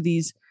wrote through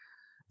these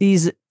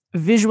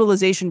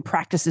visualization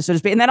practices, so to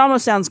speak. And that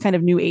almost sounds kind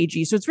of new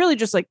agey. So it's really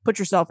just like, put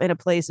yourself in a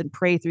place and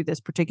pray through this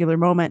particular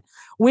moment.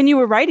 When you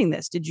were writing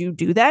this, did you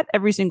do that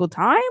every single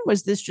time?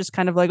 Was this just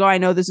kind of like, oh, I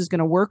know this is going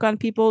to work on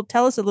people?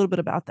 Tell us a little bit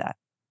about that.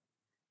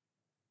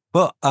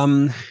 Well,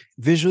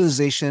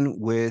 visualization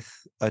with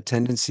a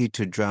tendency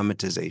to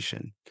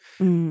dramatization.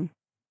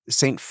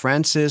 Saint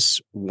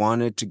Francis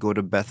wanted to go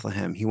to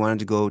Bethlehem. He wanted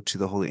to go to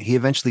the Holy. He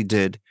eventually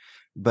did,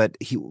 but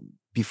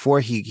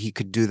before he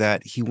could do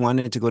that, he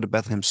wanted to go to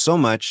Bethlehem so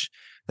much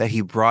that he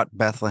brought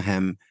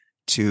Bethlehem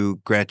to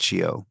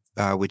Greccio,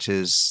 which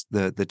is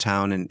the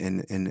town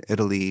in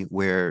Italy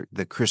where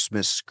the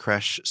Christmas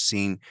creche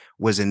scene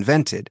was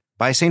invented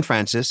by Saint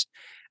Francis,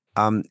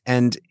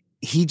 and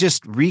he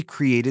just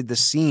recreated the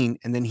scene,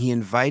 and then he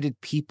invited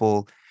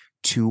people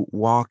to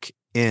walk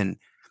in.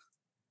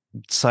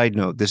 Side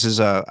note, this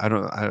is I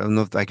don't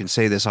know if I can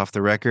say this off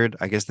the record.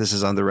 I guess this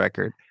is on the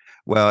record.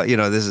 Well,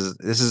 this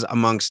is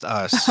amongst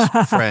us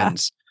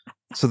friends.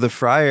 So the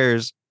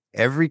friars,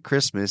 every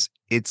Christmas,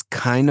 it's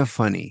kind of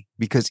funny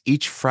because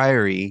each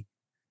friary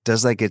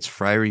does like its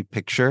friary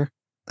picture,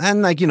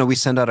 and like, we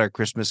send out our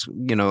Christmas,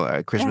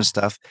 Christmas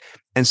stuff.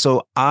 And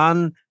so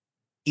on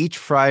each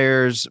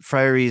friary's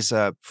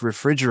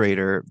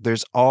refrigerator,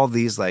 there's all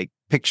these like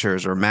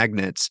pictures or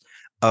magnets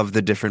of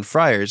the different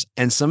friars,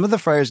 and some of the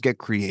friars get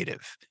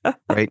creative,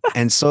 right?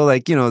 And so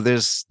like,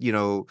 there's,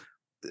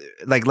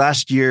 like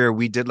last year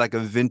we did like a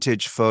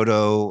vintage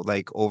photo,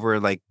 like over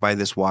like by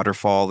this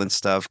waterfall and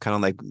stuff, kind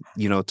of like,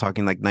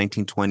 talking like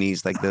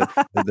 1920s, like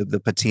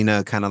the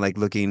patina kind of like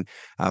looking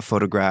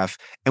photograph.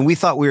 And we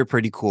thought we were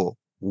pretty cool.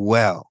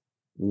 Well,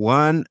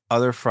 one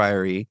other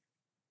friary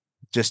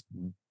just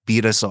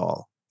beat us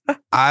all.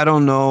 I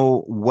don't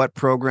know what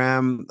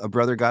program a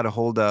brother got a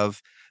hold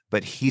of,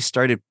 but he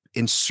started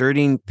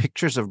inserting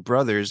pictures of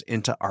brothers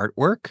into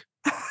artwork,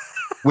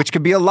 which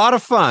could be a lot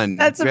of fun.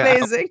 That's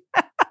amazing.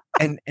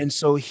 And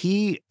so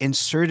he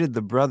inserted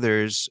the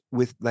brothers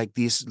with like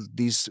the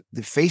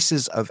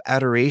faces of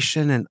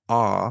adoration and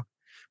awe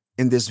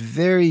in this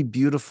very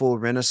beautiful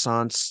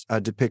Renaissance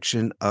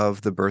depiction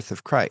of the birth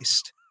of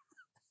Christ.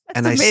 That's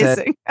and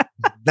amazing. I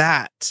said,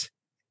 that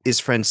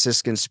is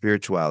Franciscan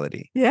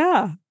spirituality.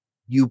 Yeah.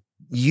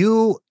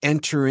 You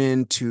enter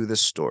into the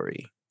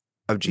story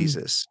of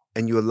Jesus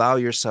and you allow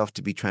yourself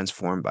to be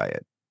transformed by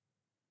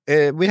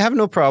it. We have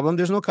no problem.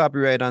 There's no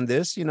copyright on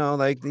this.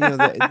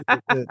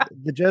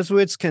 The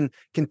Jesuits can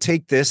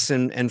take this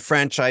and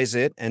franchise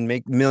it and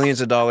make millions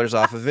of dollars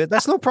off of it.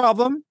 That's no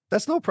problem.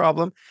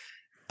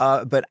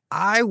 But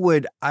I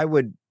would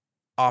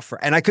offer,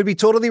 and I could be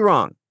totally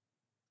wrong,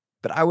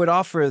 but I would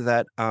offer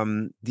that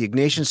the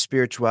Ignatian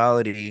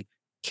spirituality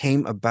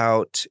came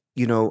about,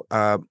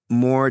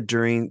 more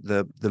during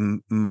the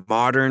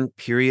modern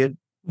period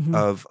Hmm.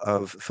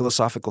 of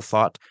philosophical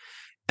thought,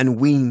 and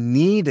we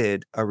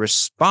needed a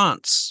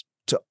response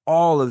to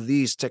all of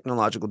these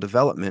technological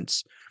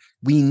developments.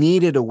 We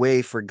needed a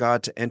way for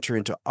God to enter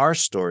into our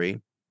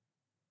story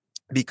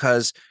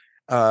because,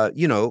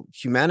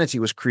 humanity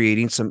was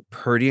creating some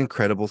pretty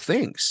incredible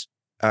things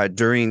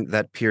during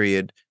that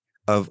period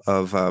of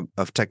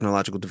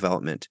technological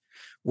development.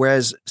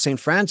 Whereas Saint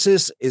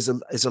Francis is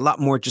a lot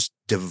more just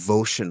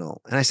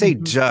devotional, and I say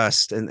Hmm.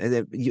 just, and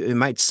it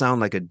might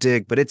sound like a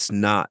dig, but it's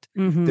not.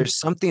 Hmm. There's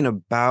something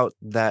about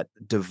that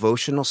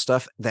devotional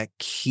stuff that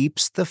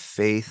keeps the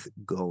faith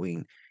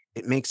going.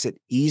 It makes it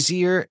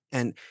easier,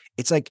 and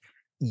it's like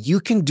you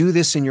can do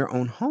this in your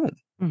own home.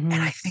 And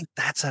I Hmm. think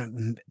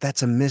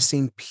that's a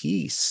missing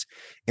piece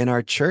in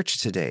our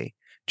church today.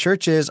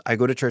 Church is, I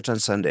go to church on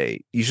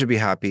Sunday. You should be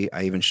happy.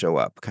 I even show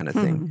up, kind of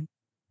thing. Hmm.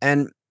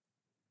 And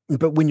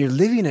but when you're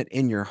living it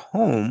in your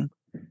home,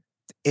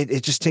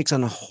 it just takes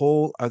on a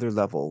whole other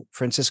level.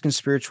 Franciscan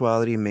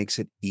spirituality makes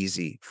it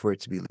easy for it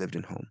to be lived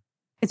in home.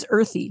 It's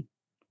earthy.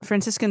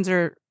 Franciscans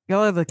are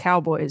y'all are the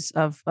cowboys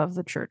of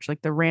the church,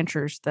 like the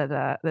ranchers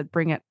that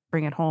bring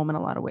it home in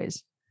a lot of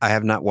ways. I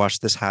have not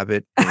watched this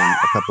habit in a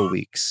couple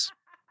weeks.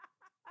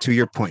 To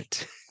your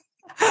point.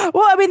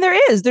 Well, I mean,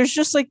 there's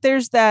just like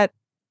there's that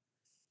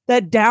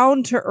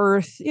down to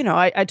earth.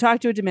 I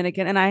talked to a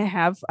Dominican, and I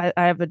have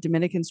a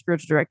Dominican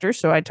spiritual director,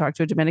 so I talk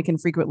to a Dominican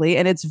frequently,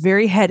 and it's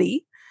very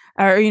heady.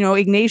 Or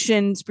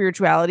Ignatian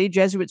spirituality,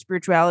 Jesuit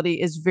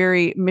spirituality is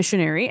very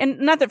missionary, and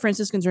not that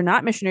Franciscans are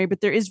not missionary,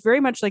 but there is very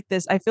much like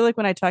this. I feel like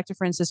when I talk to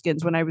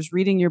Franciscans, when I was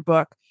reading your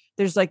book,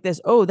 there's like this.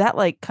 Oh, that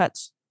like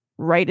cuts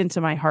right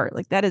into my heart.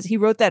 Like that is he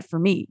wrote that for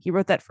me. He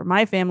wrote that for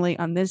my family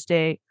on this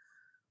day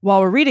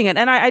while we're reading it.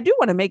 And I do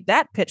want to make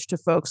that pitch to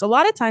folks. A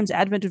lot of times,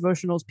 Advent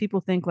devotionals, people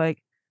think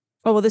like,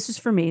 oh, well, this is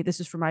for me. This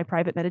is for my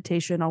private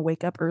meditation. I'll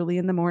wake up early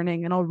in the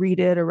morning and I'll read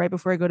it or right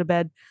before I go to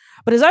bed.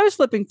 But as I was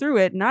flipping through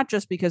it, not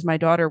just because my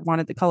daughter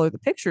wanted to color the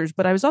pictures,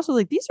 but I was also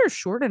like, these are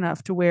short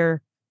enough to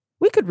where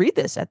we could read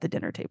this at the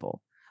dinner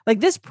table. Like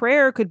this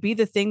prayer could be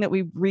the thing that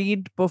we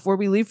read before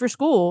we leave for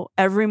school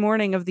every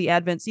morning of the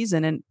Advent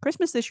season. And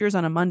Christmas this year is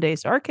on a Monday.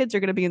 So our kids are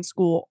going to be in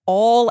school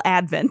all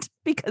Advent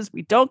because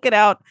we don't get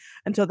out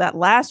until that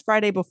last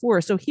Friday before.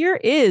 So here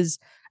is,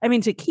 I mean,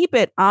 to keep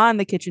it on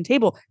the kitchen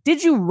table.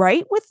 Did you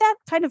write with that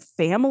kind of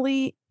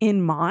family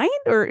in mind,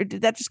 or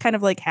did that just kind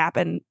of like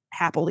happen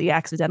happily,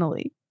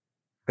 accidentally?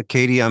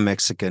 Katie, I'm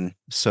Mexican,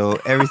 so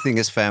everything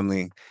is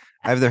family.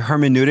 I have the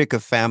hermeneutic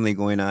of family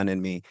going on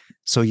in me.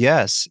 So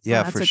yes, Oh,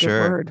 yeah, that's for a good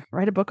sure. word.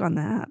 Write a book on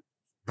that.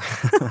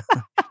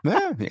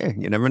 Yeah,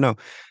 you never know.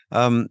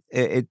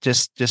 It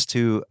just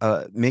to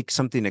make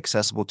something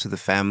accessible to the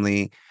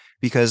family,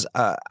 because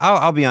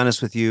I'll be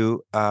honest with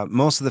you.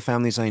 Most of the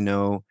families I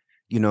know,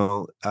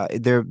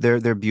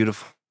 they're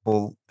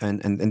beautiful,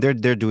 and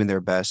they're doing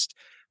their best,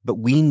 but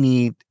we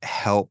need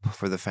help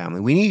for the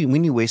family. We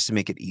need ways to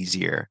make it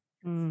easier,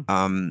 Mm.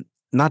 um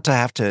not to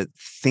have to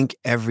think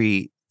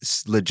every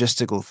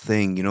logistical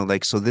thing,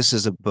 like, so this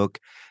is a book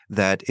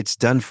that it's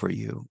done for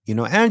you,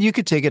 and you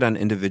could take it on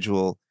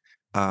individual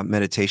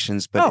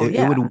meditations, but Oh,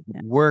 it would yeah.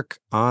 Yeah. work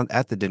on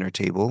at the dinner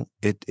table.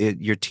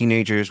 Your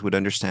teenagers would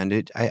understand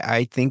it.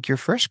 I think your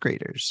first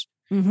graders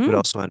would Mm-hmm.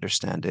 also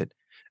understand it.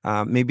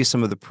 Maybe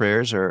some of the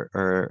prayers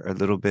are a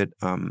little bit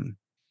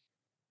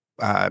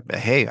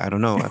hey, I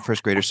don't know,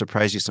 first graders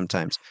surprise you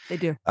sometimes. They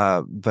do.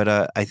 But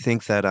I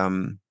think that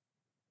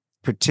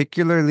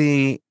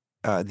particularly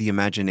the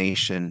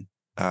imagination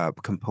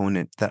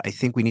component that I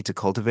think we need to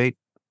cultivate.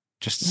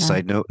 Just a Yeah.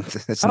 side note,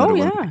 that's Oh, another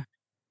one. yeah.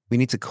 We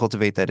need to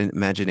cultivate that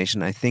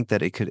imagination. I think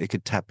that it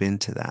could tap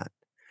into that.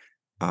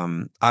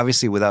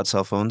 Obviously without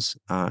cell phones,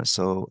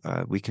 so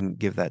we can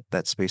give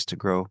that space to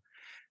grow.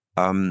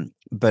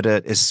 But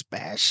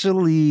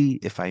especially,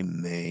 if I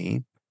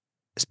may,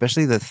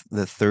 especially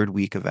the third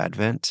week of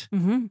Advent.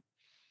 Mm-hmm.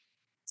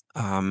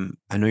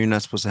 I know you're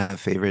not supposed to have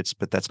favorites,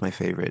 but that's my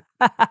favorite.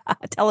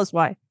 Tell us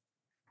why.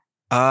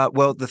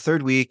 Well, the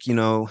third week,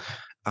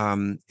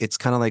 it's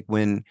kind of like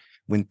when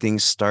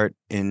things start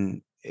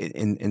in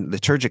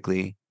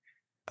liturgically,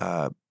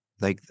 uh,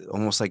 like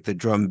almost like the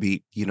drum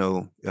beat,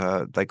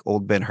 like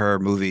old Ben-Hur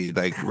movie,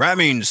 like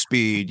ramming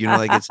speed,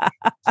 like it's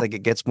like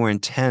it gets more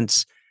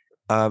intense,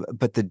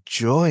 but the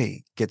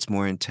joy gets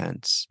more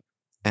intense,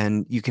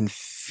 and you can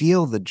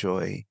feel the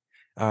joy.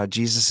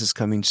 Jesus is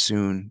coming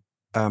soon.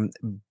 Um,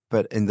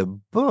 but in the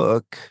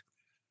book,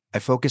 I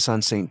focus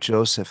on Saint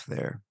Joseph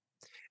there,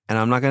 and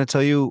I'm not going to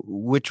tell you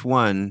which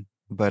one,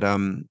 but I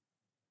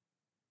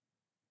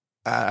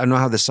don't know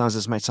how this sounds.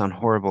 This might sound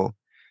horrible,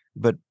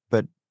 but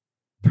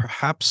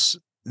perhaps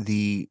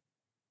the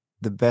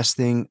the best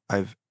thing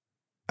I've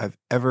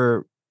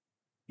ever,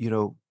 you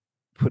know,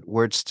 put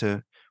words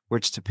to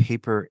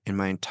paper in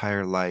my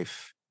entire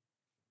life,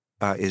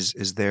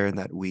 is there in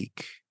that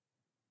week,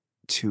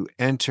 to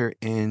enter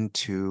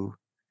into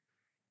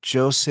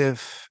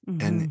Joseph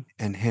and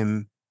Mm-hmm.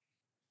 him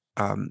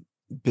um,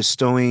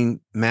 bestowing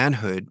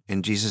manhood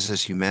in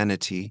Jesus's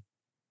humanity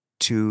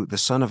to the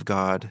Son of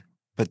God,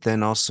 but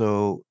then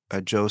also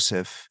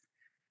Joseph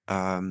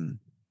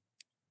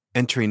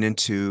entering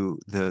into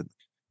the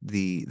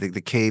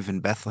cave in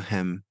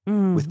Bethlehem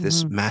with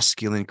this Mm-hmm.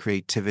 masculine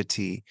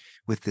creativity,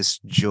 with this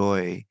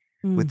joy,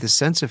 with Mm-hmm. this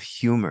sense of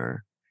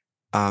humor.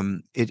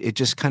 It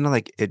just kind of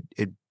like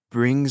it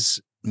brings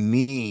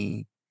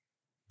me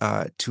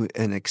to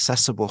an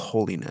accessible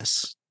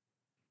holiness.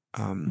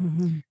 Um,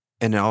 Mm-hmm.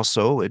 and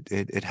also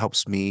it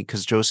helps me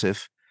because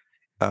Joseph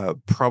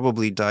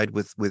probably died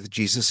with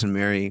Jesus and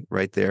Mary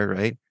right there,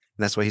 right? And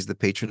that's why he's the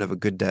patron of a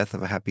good death,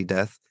 of a happy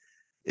death.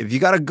 If you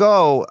got to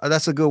go,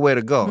 that's a good way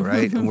to go,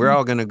 right? And we're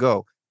all going to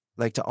go.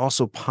 Like to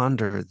also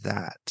ponder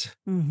that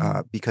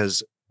Mm-hmm.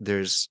 because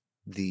there's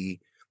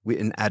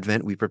in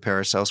Advent we prepare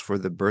ourselves for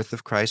the birth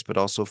of Christ, but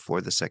also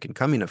for the second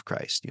coming of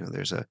Christ. You know,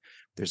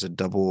 there's a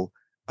double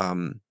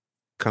um,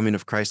 coming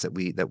of Christ that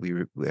we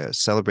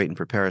celebrate and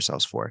prepare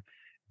ourselves for.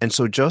 And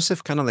so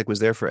Joseph kind of like was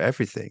there for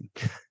everything.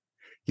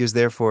 He was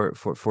there for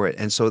it.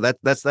 And so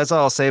that's all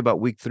I'll say about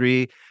week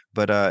 3.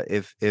 But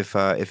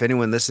if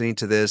anyone listening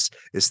to this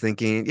is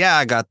thinking, yeah,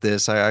 I got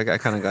this, I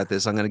kind of got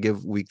this, I'm gonna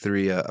give week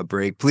 3 a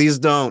break. Please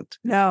don't.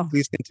 No.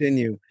 Please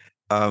continue.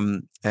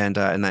 And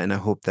I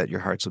hope that your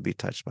hearts will be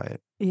touched by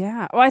it.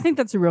 Yeah. Well, I think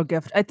that's a real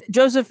gift.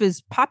 Joseph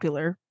is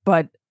popular,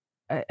 but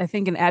I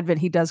think in Advent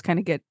he does kind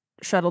of get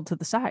shuttled to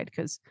the side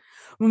because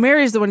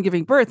Mary is the one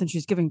giving birth and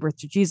she's giving birth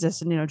to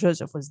Jesus, and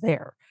Joseph was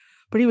there,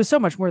 but he was so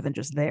much more than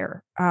just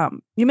there.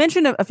 You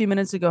mentioned a few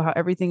minutes ago how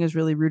everything is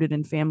really rooted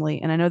in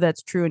family, and I know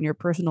that's true in your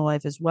personal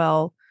life as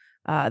well.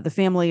 The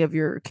family of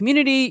your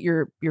community,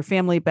 your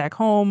family back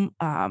home,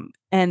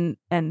 and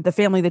the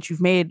family that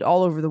you've made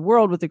all over the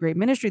world with the great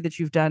ministry that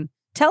you've done.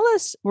 Tell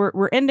us,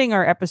 we're ending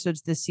our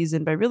episodes this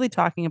season by really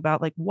talking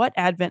about like what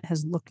Advent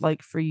has looked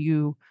like for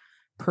you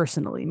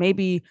personally.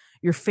 Maybe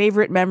your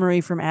favorite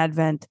memory from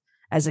Advent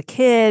as a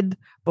kid,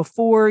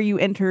 before you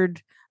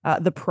entered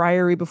the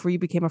priory, before you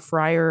became a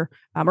friar,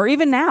 or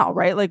even now,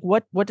 right? Like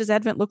what does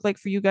Advent look like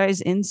for you guys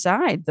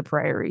inside the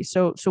priory?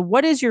 So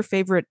what is your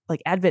favorite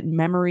like Advent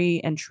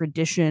memory and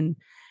tradition,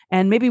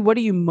 and maybe what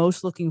are you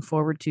most looking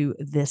forward to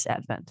this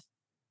Advent?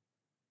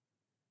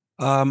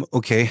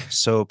 Okay,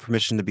 so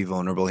permission to be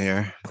vulnerable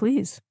here.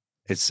 Please.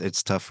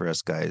 It's tough for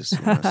us guys,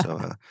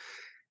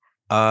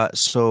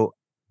 so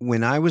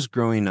when I was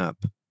growing up,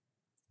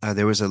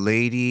 there was a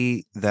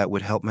lady that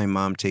would help my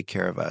mom take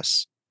care of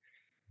us.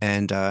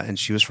 And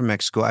she was from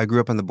Mexico. I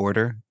grew up on the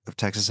border of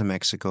Texas and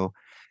Mexico.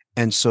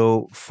 And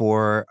so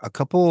for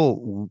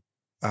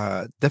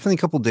definitely a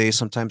couple days,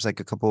 sometimes like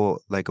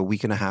a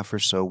week and a half or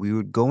so, we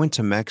would go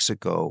into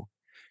Mexico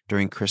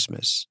during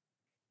Christmas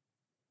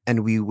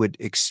and we would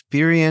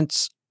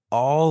experience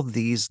all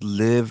these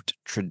lived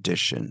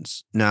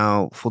traditions.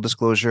 Now, full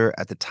disclosure,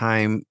 at the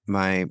time,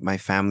 my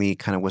family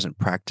kind of wasn't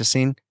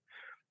practicing.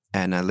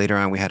 And later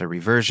on, we had a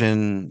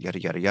reversion, yada,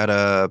 yada,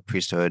 yada,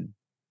 priesthood,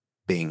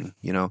 bing,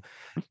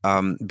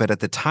 but at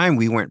the time,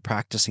 we weren't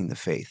practicing the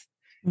faith.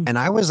 Mm. And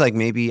I was like,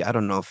 maybe, I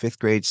don't know, 5th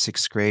grade,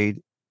 6th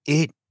grade.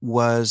 It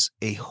was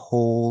a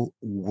whole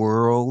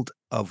world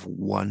of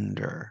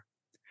wonder.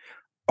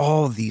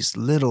 All these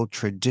little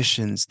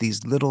traditions,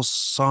 these little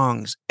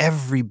songs,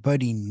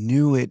 everybody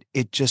knew it.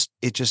 It just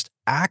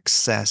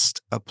accessed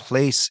a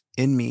place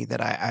in me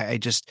that I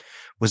just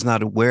was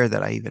not aware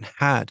that I even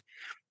had.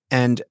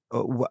 And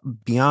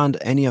beyond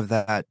any of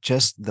that,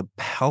 just the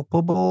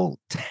palpable,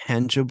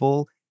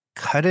 tangible,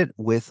 cut it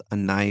with a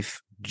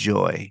knife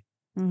joy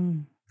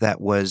Mm.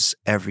 that was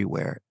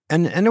everywhere.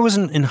 And it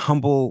wasn't in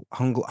humble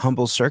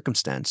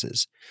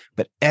circumstances,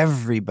 but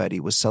everybody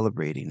was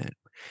celebrating it.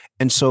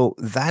 And so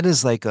that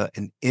is like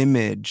an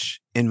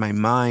image in my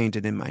mind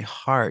and in my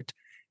heart.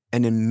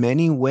 And in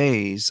many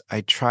ways,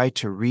 I try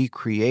to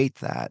recreate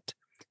that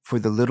for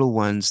the little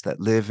ones that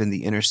live in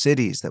the inner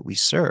cities that we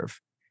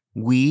serve.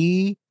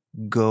 We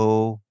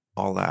go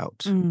all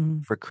out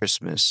Mm. for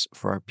Christmas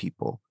for our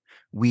people.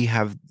 We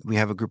have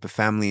a group of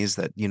families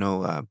that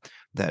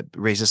that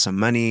raises some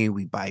money.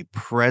 We buy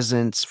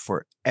presents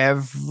for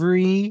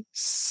every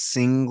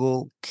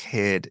single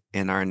kid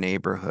in our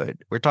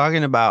neighborhood. We're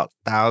talking about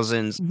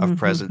thousands of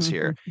presents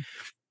here,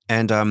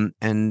 and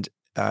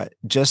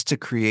just to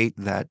create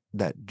that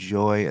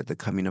joy at the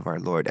coming of our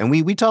Lord. And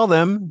we tell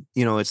them,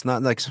 it's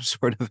not like some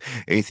sort of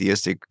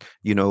atheistic,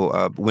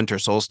 winter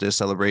solstice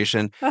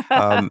celebration.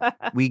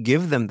 We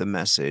give them the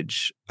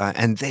message,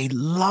 and they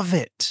love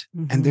it,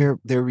 and Mhm.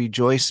 they're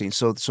rejoicing.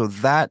 So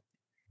that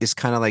is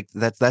kind of like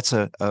that. That's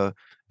a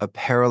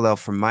parallel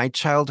from my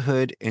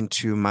childhood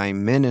into my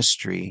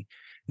ministry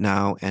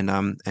now, and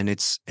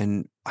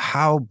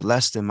how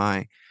blessed am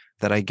I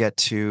that I get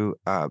to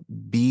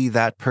be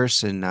that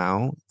person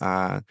now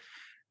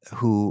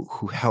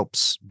who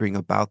helps bring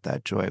about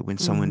that joy when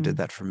someone did Mhm.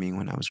 that for me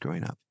when I was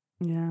growing up.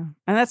 Yeah,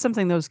 and that's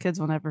something those kids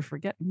will never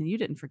forget. I mean, you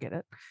didn't forget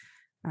it.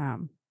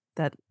 Um,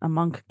 that a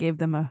monk gave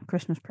them a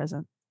Christmas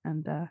present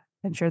and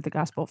shared the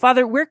gospel.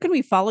 Father, where can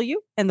we follow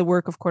you and the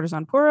work of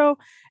Courtesan Puro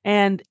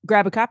and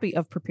grab a copy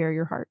of Prepare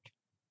Your Heart?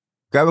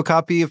 Grab a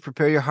copy of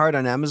Prepare Your Heart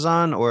on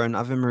Amazon or on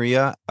Ave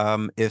Maria.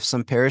 If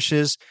some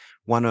parishes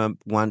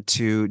want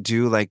to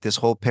do like this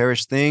whole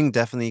parish thing,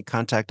 definitely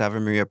contact Ave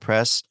Maria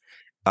Press.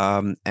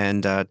 And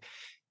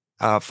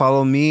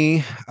follow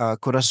me,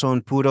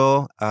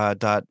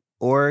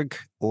 corazonpuro.org,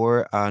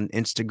 or on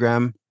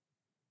Instagram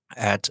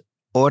at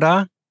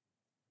Ora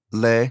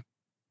Le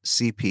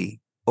CP,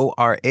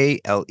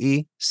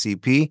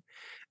 ORALECP.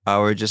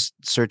 Or just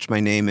search my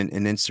name in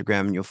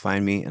Instagram and you'll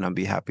find me, and I'll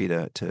be happy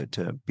to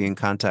be in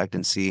contact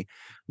and see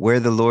where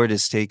the Lord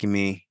is taking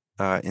me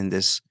in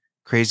this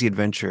crazy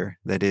adventure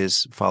that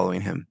is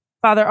following him.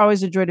 Father,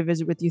 always a joy to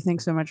visit with you.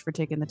 Thanks so much for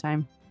taking the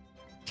time.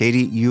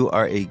 Katie, you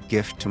are a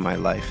gift to my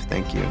life.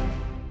 Thank you.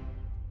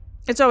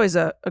 It's always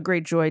a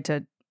great joy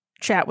to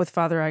chat with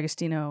Father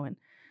Agustino and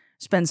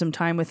spend some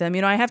time with him.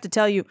 I have to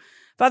tell you,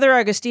 Father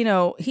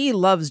Agustino, he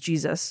loves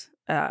Jesus.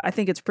 I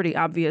think it's pretty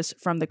obvious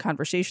from the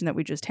conversation that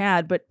we just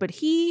had, but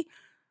he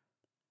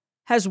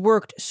has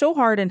worked so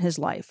hard in his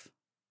life,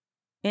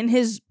 in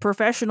his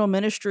professional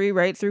ministry,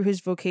 right through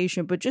his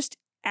vocation, but just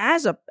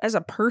as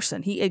a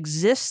person. He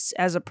exists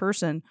as a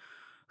person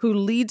who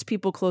leads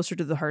people closer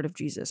to the heart of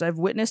Jesus. I've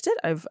witnessed it.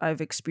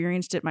 I've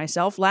experienced it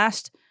myself.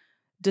 Last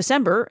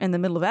December, in the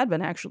middle of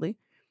Advent, actually,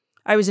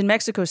 I was in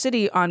Mexico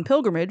City on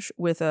pilgrimage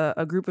with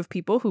a group of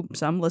people who,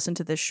 some listen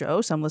to this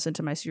show, some listen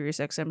to my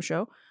SiriusXM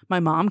show. My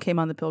mom came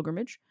on the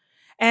pilgrimage.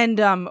 And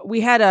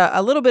we had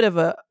a little bit of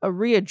a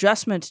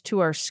readjustment to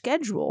our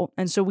schedule.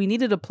 And so we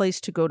needed a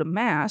place to go to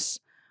Mass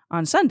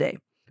on Sunday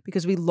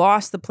because we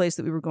lost the place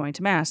that we were going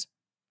to Mass.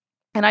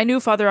 And I knew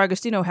Father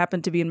Agustino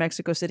happened to be in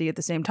Mexico City at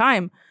the same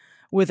time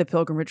with a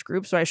pilgrimage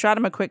group. So I shot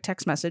him a quick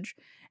text message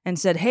and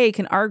said, hey,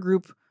 can our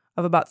group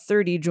of about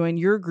 30 join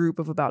your group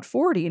of about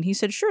 40? And he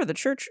said, sure, the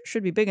church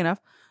should be big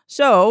enough.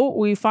 So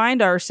we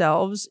find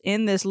ourselves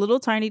in this little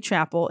tiny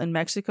chapel in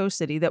Mexico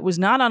City that was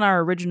not on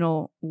our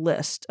original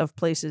list of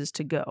places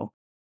to go,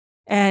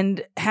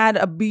 and had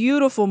a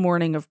beautiful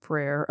morning of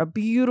prayer, a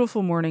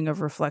beautiful morning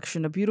of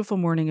reflection, a beautiful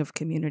morning of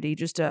community,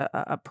 just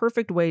a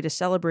perfect way to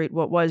celebrate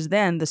what was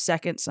then the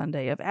second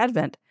Sunday of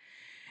Advent.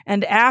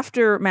 And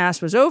after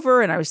Mass was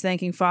over and I was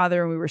thanking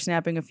Father and we were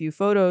snapping a few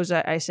photos,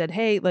 I said,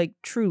 hey, like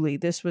truly,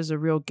 this was a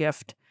real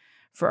gift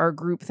for our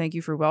group. Thank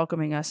you for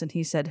welcoming us. And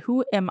he said,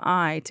 who am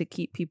I to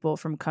keep people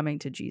from coming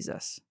to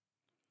Jesus?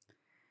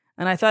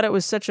 And I thought it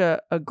was such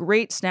a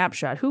great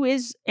snapshot. Who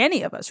is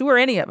any of us? Who are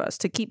any of us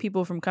to keep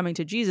people from coming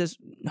to Jesus?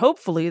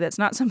 Hopefully, that's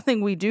not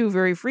something we do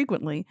very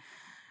frequently,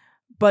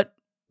 but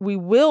we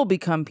will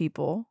become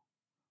people,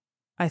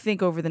 I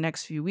think, over the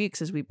next few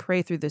weeks as we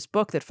pray through this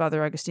book that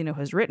Father Agustino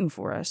has written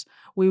for us.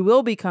 We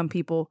will become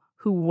people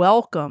who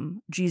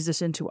welcome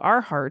Jesus into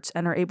our hearts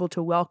and are able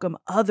to welcome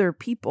other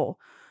people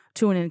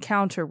to an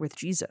encounter with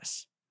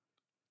Jesus.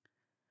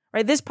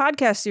 Right? This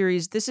podcast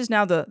series, this is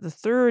now the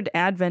third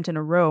Advent in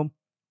a row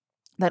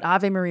that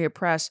Ave Maria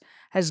Press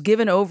has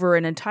given over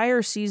an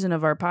entire season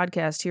of our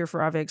podcast here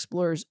for Ave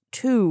Explorers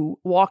to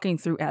walking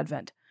through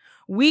Advent.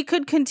 We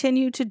could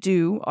continue to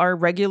do our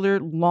regular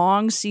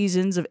long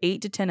seasons of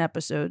 8 to 10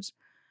 episodes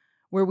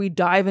where we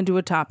dive into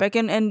a topic,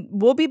 and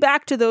we'll be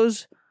back to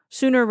those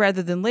sooner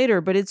rather than later,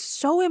 but it's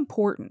so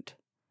important.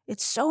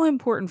 It's so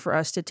important for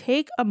us to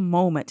take a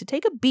moment, to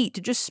take a beat,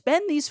 to just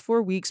spend these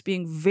 4 weeks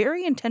being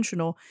very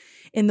intentional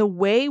in the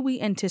way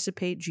we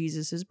anticipate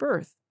Jesus'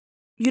 birth.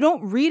 You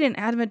don't read an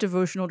Advent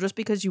devotional just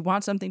because you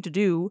want something to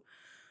do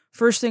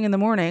first thing in the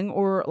morning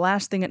or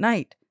last thing at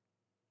night.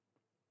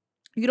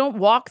 You don't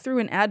walk through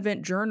an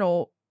Advent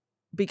journal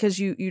because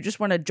you just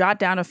want to jot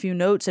down a few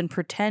notes and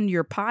pretend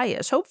you're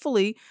pious.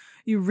 Hopefully,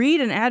 you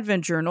read an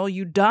Advent journal,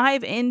 you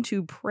dive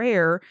into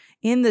prayer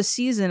in the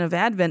season of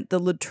Advent, the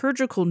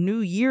liturgical new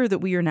year that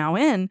we are now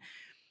in.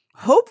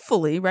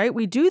 Hopefully, right,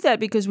 we do that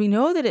because we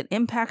know that it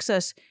impacts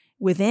us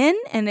within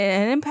and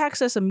it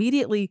impacts us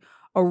immediately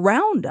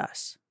around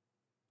us.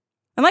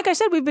 And like I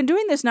said, we've been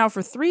doing this now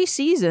for 3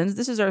 seasons.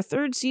 This is our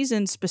 3rd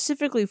season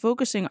specifically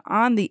focusing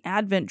on the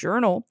Advent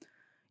journal.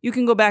 You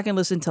can go back and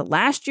listen to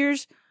last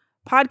year's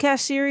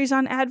podcast series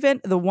on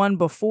Advent. The one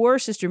before,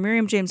 Sister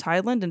Miriam James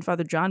Highland and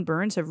Father John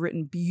Burns have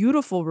written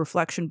beautiful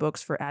reflection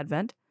books for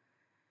Advent.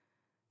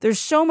 There's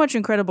so much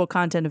incredible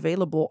content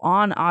available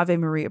on Ave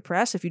Maria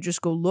Press. If you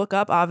just go look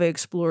up Ave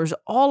Explorers,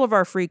 all of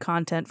our free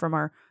content from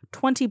our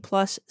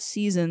 20-plus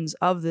seasons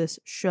of this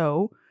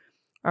show,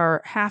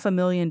 our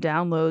 500,000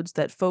 downloads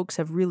that folks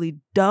have really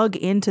dug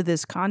into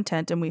this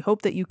content, and we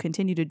hope that you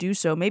continue to do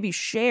so. Maybe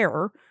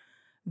share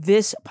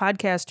this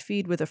podcast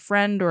feed with a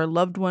friend or a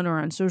loved one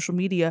or on social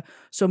media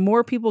so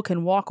more people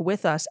can walk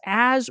with us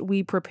as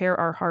we prepare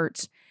our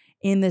hearts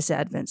in this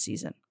Advent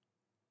season.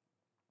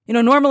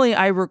 Normally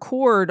I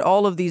record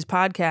all of these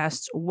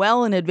podcasts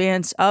well in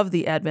advance of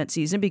the Advent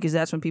season because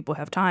that's when people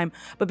have time.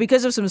 But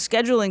because of some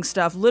scheduling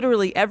stuff,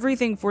 literally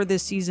everything for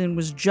this season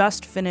was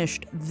just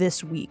finished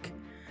this week.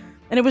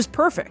 And it was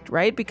perfect,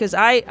 right? Because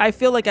I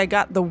feel like I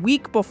got the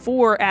week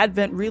before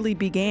Advent really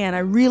began, I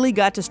really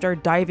got to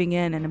start diving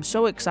in, and I'm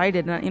so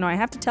excited. And, I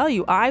have to tell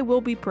you, I will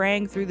be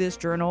praying through this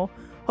journal,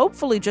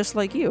 hopefully just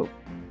like you.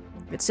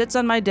 It sits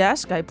on my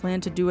desk. I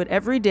plan to do it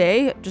every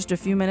day, just a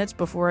few minutes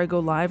before I go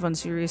live on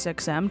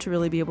SiriusXM to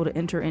really be able to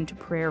enter into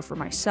prayer for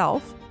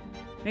myself.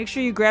 Make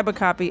sure you grab a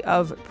copy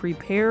of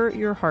Prepare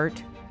Your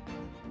Heart.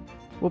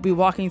 We'll be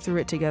walking through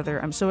it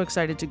together. I'm so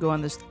excited to go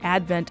on this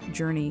Advent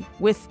journey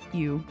with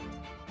you.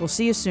 We'll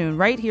see you soon,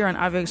 right here on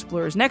Ave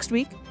Explorers next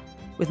week,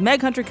 with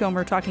Meg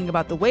Hunter-Kilmer talking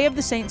about the Way of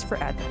the Saints for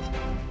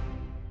Advent.